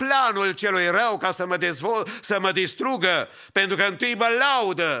e planul celui rău ca să mă distrugă, pentru că întâi mă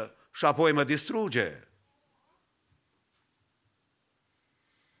laudă și apoi mă distruge?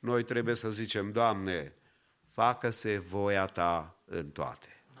 Noi trebuie să zicem, Doamne, facă-se voia Ta în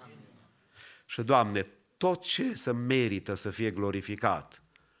toate. Amin. Și, Doamne, tot ce să merită să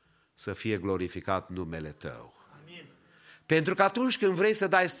fie glorificat numele Tău. Pentru că atunci când vrei să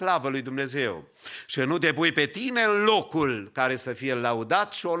dai slavă lui Dumnezeu și nu te pui pe tine în locul care să fie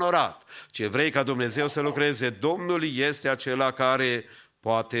laudat și onorat, ce vrei ca Dumnezeu să lucreze, Domnul este acela care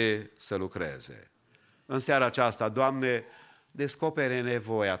poate să lucreze. În seara aceasta, Doamne, descopere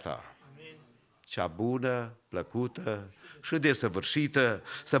nevoia Ta, cea bună, plăcută și desăvârșită,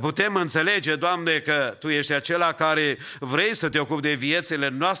 să putem înțelege, Doamne, că Tu ești acela care vrei să te ocupi de viețile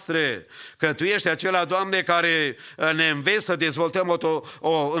noastre, că Tu ești acela, Doamne, care ne înveți să dezvoltăm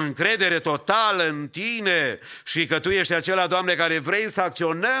o încredere totală în Tine și că Tu ești acela, Doamne, care vrei să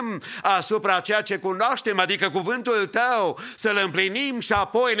acționăm asupra ceea ce cunoaștem, adică cuvântul Tău, să-l împlinim și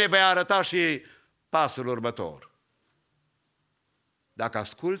apoi ne vei arăta și pasul următor. Dacă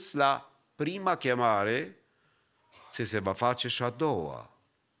asculți la prima chemare, ți se va face și a doua.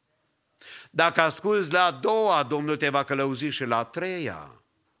 Dacă asculți la a doua, Domnul te va călăuzi și la a treia.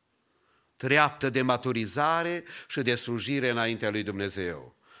 Treaptă de maturizare și de slujire înaintea lui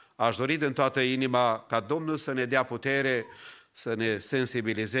Dumnezeu. Aș dori din toată inima ca Domnul să ne dea putere, să ne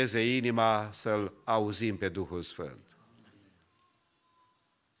sensibilizeze inima, să-L auzim pe Duhul Sfânt.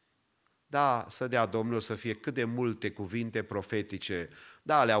 Da, să dea Domnul să fie cât de multe cuvinte profetice,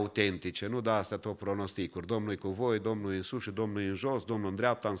 da, ale autentice, nu da astea tot pronosticuri. Domnul e cu voi, Domnul e în sus și Domnul e în jos, Domnul în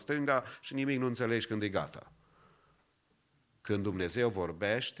dreapta, în stânga și nimic nu înțelegi când e gata. Când Dumnezeu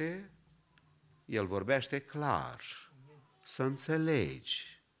vorbește, El vorbește clar, să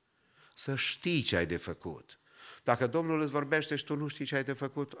înțelegi, să știi ce ai de făcut. Dacă Domnul îți vorbește și tu nu știi ce ai de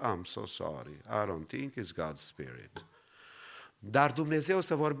făcut, I'm so sorry, I don't think it's God's Spirit. Dar Dumnezeu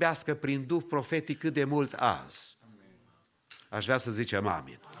să vorbească prin Duh profetic cât de mult azi. Aș vrea să zicem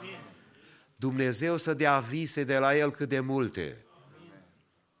amin. Dumnezeu să dea vise de la El cât de multe.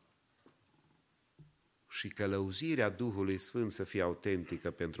 Și călăuzirea Duhului Sfânt să fie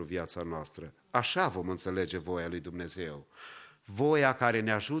autentică pentru viața noastră. Așa vom înțelege voia lui Dumnezeu. Voia care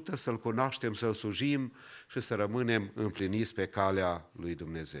ne ajută să-L cunoaștem, să-L slujim și să rămânem împliniți pe calea lui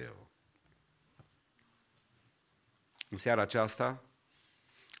Dumnezeu. În seara aceasta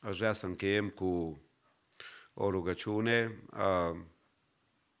aș vrea să încheiem cu o rugăciune.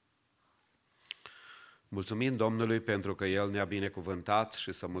 Mulțumim Domnului pentru că El ne-a binecuvântat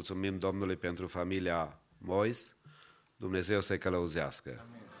și să mulțumim Domnului pentru familia Mois. Dumnezeu să-i călăuzească.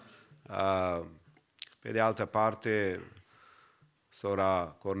 Pe de altă parte,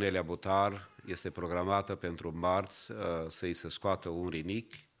 sora Cornelia Butar este programată pentru marți să-i se scoată un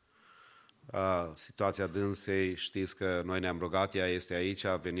rinic. Situația dânsei, știți că noi ne-am rugat, ea este aici,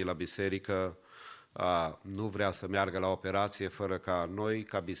 a venit la biserică, nu vrea să meargă la operație fără ca noi,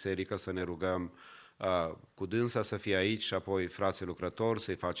 ca biserică, să ne rugăm cu dânsa să fie aici și apoi frații lucrători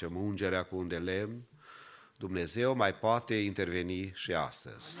să-i facem ungerea cu un de lemn. Dumnezeu mai poate interveni și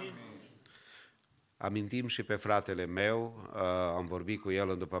astăzi. Amintim și pe fratele meu, am vorbit cu el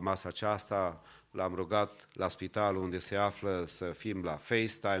în după masa aceasta, l-am rugat la spitalul unde se află să fim la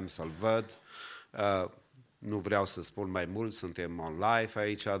FaceTime, să-l văd. Nu vreau să spun mai mult, suntem on live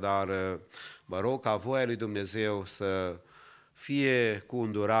aici, dar mă rog ca voia lui Dumnezeu să fie cu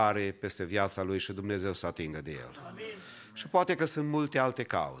îndurare peste viața lui și Dumnezeu să atingă de el. Amin. Și poate că sunt multe alte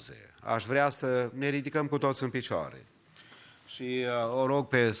cauze. Aș vrea să ne ridicăm cu toți în picioare. Și o rog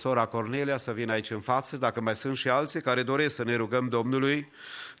pe sora Cornelia să vină aici în față, dacă mai sunt și alții care doresc să ne rugăm Domnului,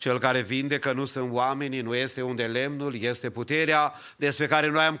 cel care vindecă nu sunt oamenii, nu este unde lemnul, este puterea despre care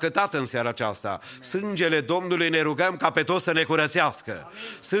noi am cântat în seara aceasta. Amin. Sângele Domnului ne rugăm ca pe toți să ne curățească.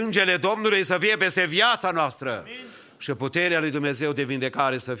 Amin. Sângele Domnului să fie peste viața noastră. Amin. Și puterea lui Dumnezeu de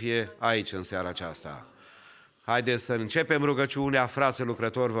vindecare să fie aici în seara aceasta. Haideți să începem rugăciunea, frații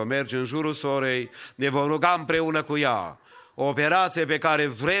lucrători, vă merge în jurul sorei, ne vom ruga împreună cu ea. O operație pe care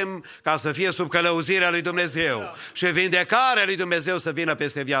vrem ca să fie sub călăuzirea lui Dumnezeu și vindecarea lui Dumnezeu să vină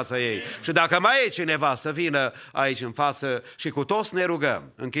peste viața ei. Și dacă mai e cineva să vină aici în față și cu toți ne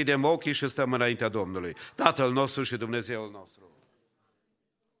rugăm, închidem ochii și stăm înaintea Domnului, Tatăl nostru și Dumnezeul nostru.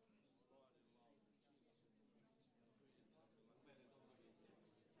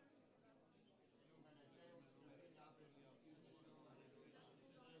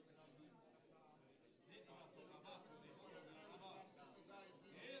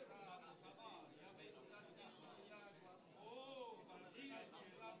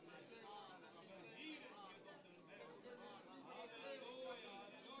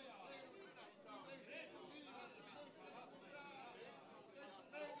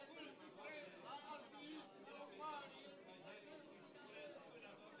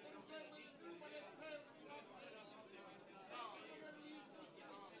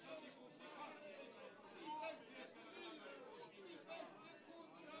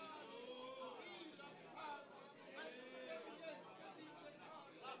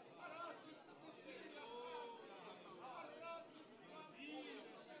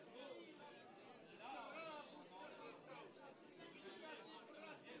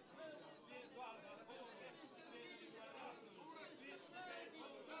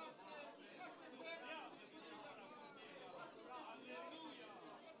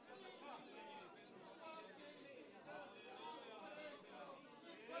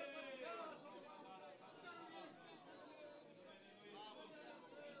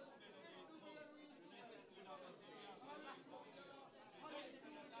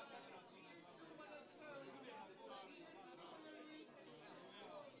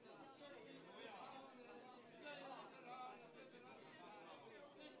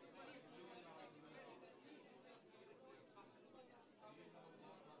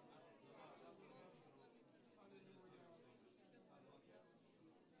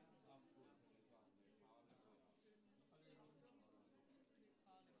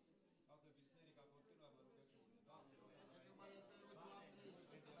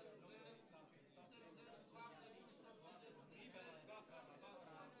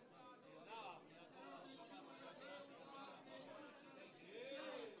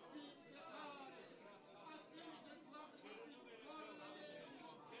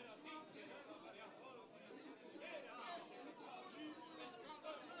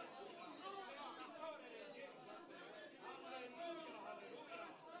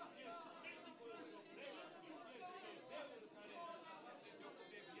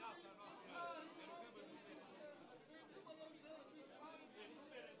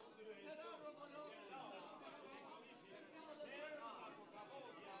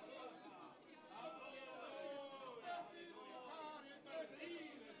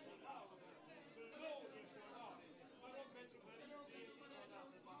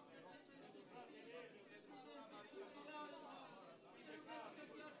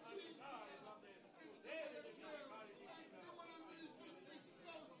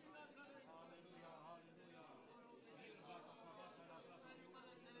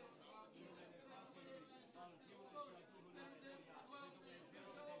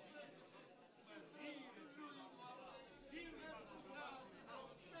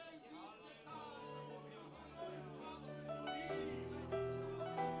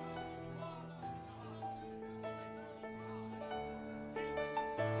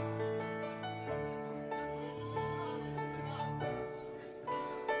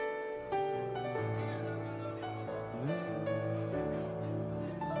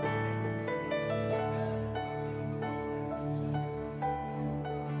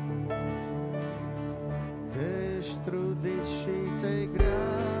 ți-e grea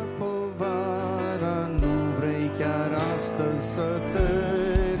povara, nu vrei chiar astăzi să te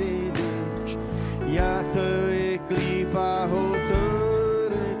ridici.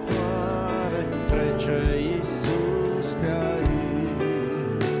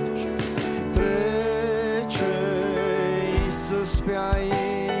 pe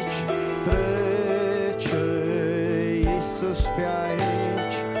aici, trece Iisus pe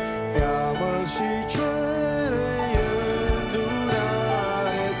aici, cheamă-L și cere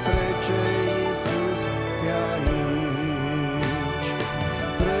îndurare, trece Iisus pe aici,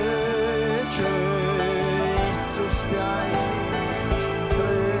 trece Iisus pe aici,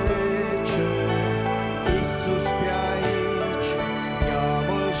 trece Iisus pe aici,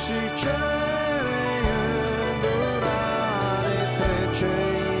 cheamă-L și cere îndurare, trece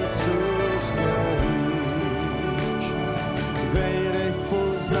Iisus pe aici. Vei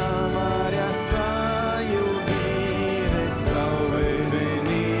refuza marea sa iubire sau vei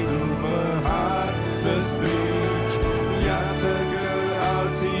veni după har să strigi? Iată că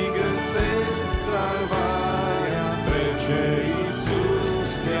alții găsesc salvarea, trece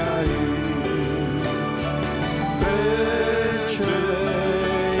Iisus pe aici. Trece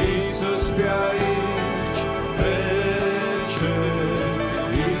Iisus pe aici, trece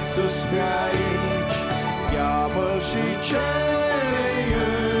Iisus pe aici, cheamă-L și cere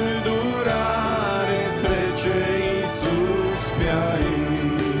îndurare, trece Iisus pe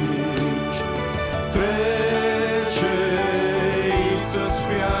aici. Trece Iisus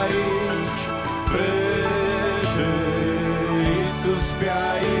pe aici, trece Iisus pe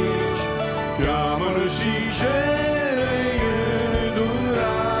aici, cheamă-L și cere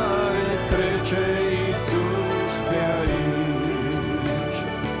îndurare, trece Iisus pe aici.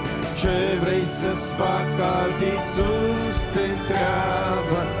 Ce vrei să-ți fac azi, Iisus te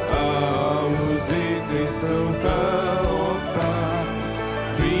întreabă, a auzit Hristul tău optat.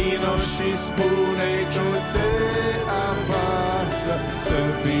 Vino și spune ce te apasă, să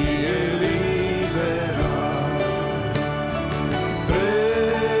fie liberat.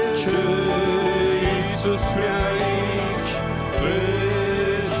 Trece Iisus pe aici,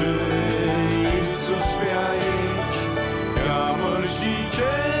 trece Iisus pe aici, cheamă-L și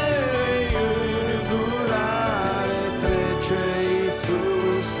cere îndurare, trece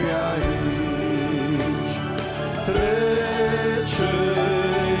Iisus pe aici. Trece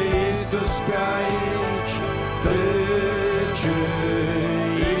Iisus pe aici, trece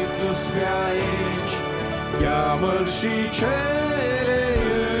Iisus pe aici, cheamă-L și cere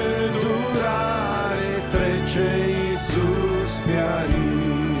îndurare, trece Iisus pe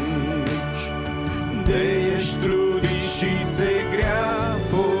aici. De ești trudit și ți-e grea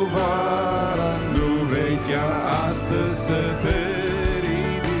povara, nu vrei chiar astăzi să te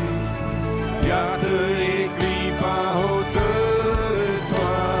ridici. Iată e clipa hotărătoare,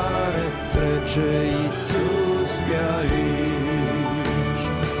 trece Iisus pe aici.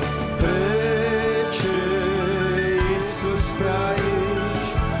 Trece Iisus pe aici,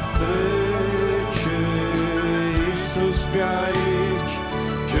 trece Iisus pe aici,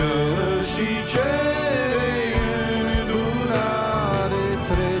 cere și cere îndurare,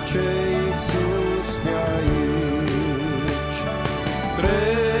 trece Iisus pe aici.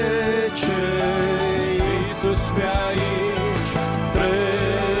 Trece Iisus pe aici,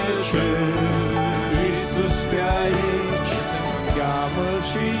 trece Iisus pe aici, cheamă-L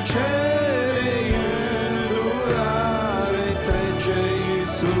și cere îndurare, trece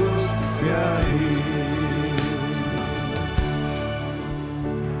Iisus pe aici.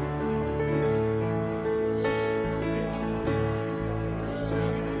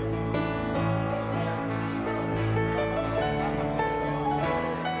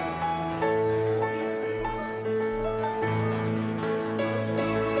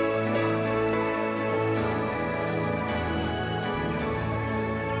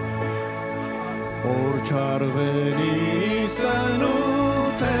 Orice-ar veni să nu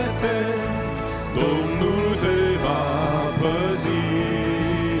te temi, Domnul te va păzi.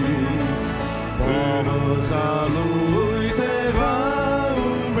 În oza Lui te va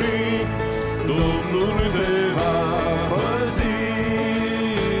umbri, Domnul te va păzi.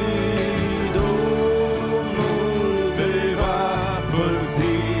 Domnul te va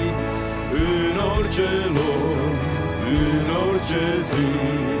păzi în orice loc, în orice zi.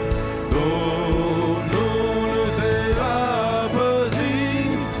 Domnul te va păzi,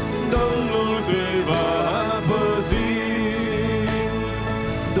 Domnul te va păzi.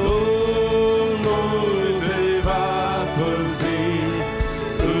 Domnul te va păzi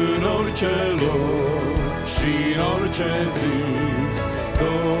în orice loc și în orice zi.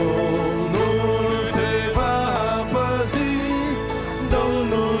 Domnul te va păzi,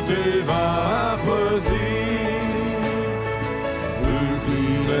 Domnul te va păzi. În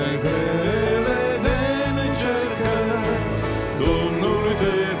zile grele de încercări, Domnul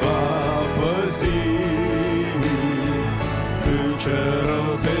te va păzi. Când ce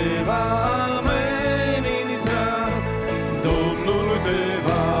rău te va amenința, Domnul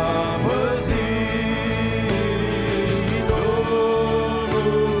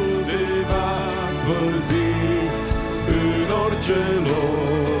orice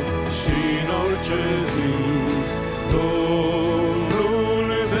loc și în orice zi, Domnul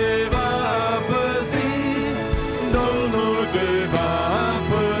te va păzi, Domnul te va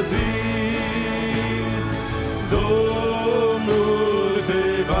păzi, Domnul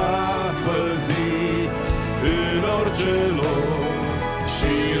te va păzi în orice loc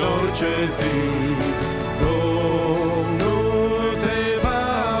și în orice zi. Domnul te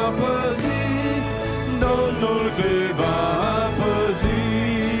va păzi, Domnul te va păzi.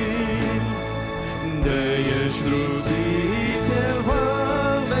 De ești lipsit, El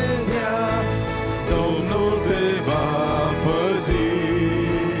va vedea, Domnul te va păzi.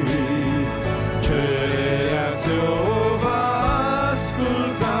 Cererea ți-o va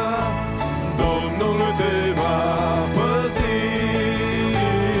asculta, Domnul te va păzi.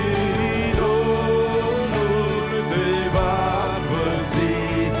 Domnul te va păzi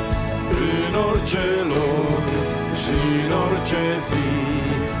în orice loc și în orice zi.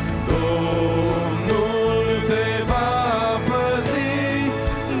 Domnul te va păzi,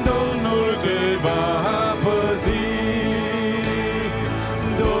 Domnul te va păzi.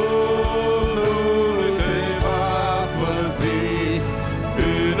 Domnul te va păzi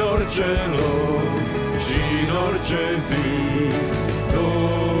în orice loc și în orice zi.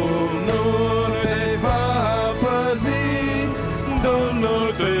 Domnul te va păzi,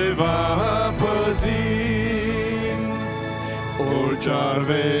 Domnul te va păzi. Orice-ar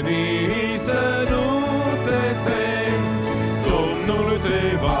veni să nu te temi, Domnul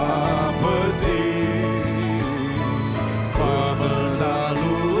te va păzi. Fața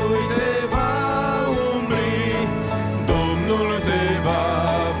Lui te va umbri, Domnul te va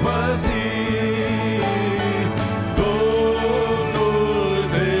păzi. Domnul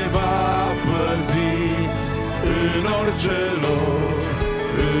te va păzi în orice loc,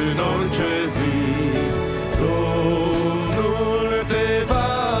 în orice zi. Domnul te va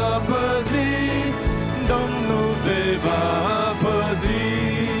păzi, Domnul te va păzi.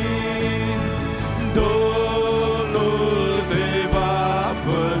 Domnul te va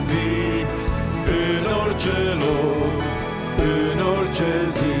păzi în orice loc, în orice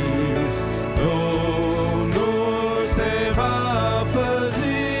zi. Domnul te va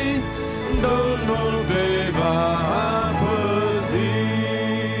păzi, Domnul te va păzi.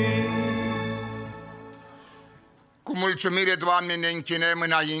 Cu mulțumire, Doamne, ne închinăm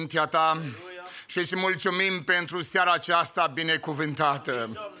înaintea Ta și îți mulțumim pentru seara aceasta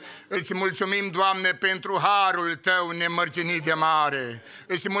binecuvântată. Îți mulțumim, Doamne, pentru harul Tău nemărginit de mare.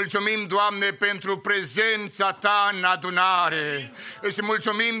 Îți mulțumim, Doamne, pentru prezența Ta în adunare. Îți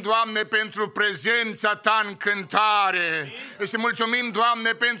mulțumim, Doamne, pentru prezența Ta în cântare. Îți mulțumim,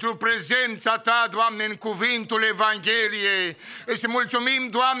 Doamne, pentru prezența Ta, Doamne, în cuvântul Evangheliei. Îți mulțumim,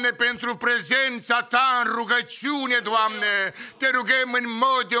 Doamne, pentru prezența Ta în rugăciune, Doamne. Te rugăm în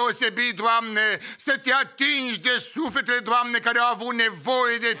mod deosebit, Doamne, să Te atingi de sufletele, Doamne, care au avut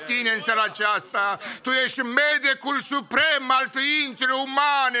nevoie de Tine în seara aceasta. Tu ești medicul suprem al ființelor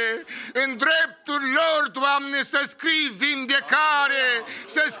umane. În dreptul lor, Doamne, să scrii vindecare,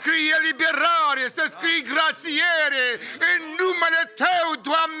 să scrii eliberare, să scrii grațiere. În numele Tău,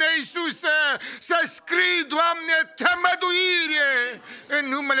 Doamne Iisuse, să scrii, Doamne, tămăduire. În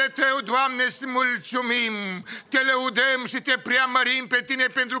numele Tău, Doamne, îți mulțumim. Te lăudăm și Te preamărim pe Tine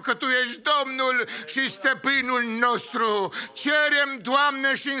pentru că Tu ești Domnul și Stăpânul nostru. Cerem,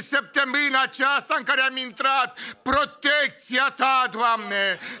 Doamne, și în săptămâna aceasta în care am intrat, protecția Ta,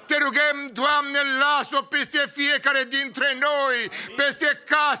 Doamne. Te rugăm, Doamne, las-o peste fiecare dintre noi, peste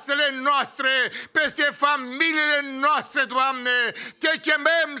casele noastre, peste familiile noastre, Doamne. Te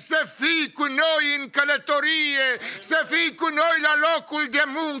chemăm să fii cu noi în călătorie, să fii cu noi la locul de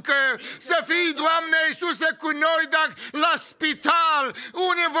muncă, să fii, Doamne Iisuse, cu noi la spital,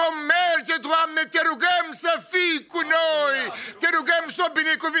 unde vom merge, Doamne, te rugăm să fii cu noi. Te rugăm să o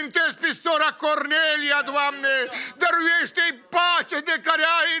binecuvintezi pe sora Cornelia, Doamne. Dăruiește-i pace de care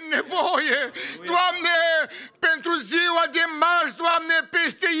ai nevoie, Doamne, pentru ziua de marți, Doamne,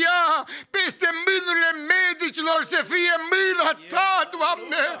 peste ea, peste mâinile medicilor să fie mâna Ta,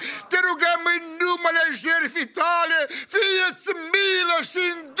 Doamne. Te rugăm în numele jertfii Tale, fie-ți milă și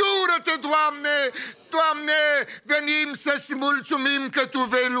îndură-te, Doamne. Doamne, venim să-ți mulțumim că Tu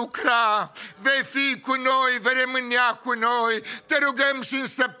vei lucra, vei fi cu noi, vei rămânea cu noi. Te rugăm și în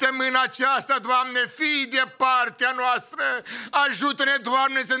săptămâna aceasta, Doamne, fii de partea noastră. Ajută-ne,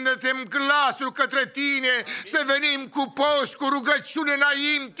 Doamne, să ne dăm glasul către Tine, să venim cu post, cu rugăciune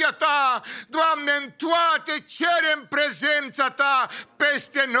înaintea Ta. Doamne, în toate cerem prezența Ta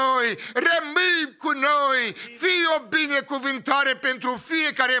peste noi, rămâi cu noi, fii o binecuvântare pentru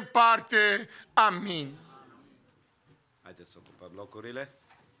fiecare în parte. Amin. Haideți să ocupăm luăm locurile.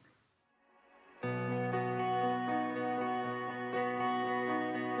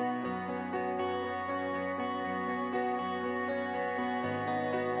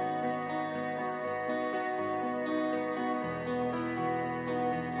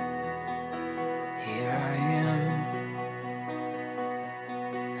 Here I am,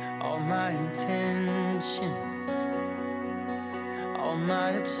 all my intentions, all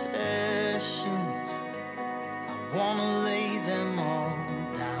my obsessions, I wanna lay them all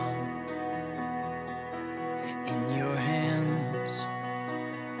down in your hands.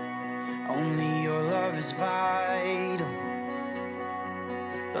 Only your love is vital,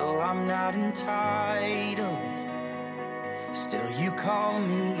 though I'm not entitled. Still you call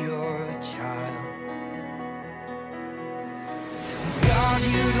me your child. God,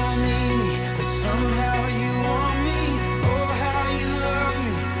 you don't need me, but somehow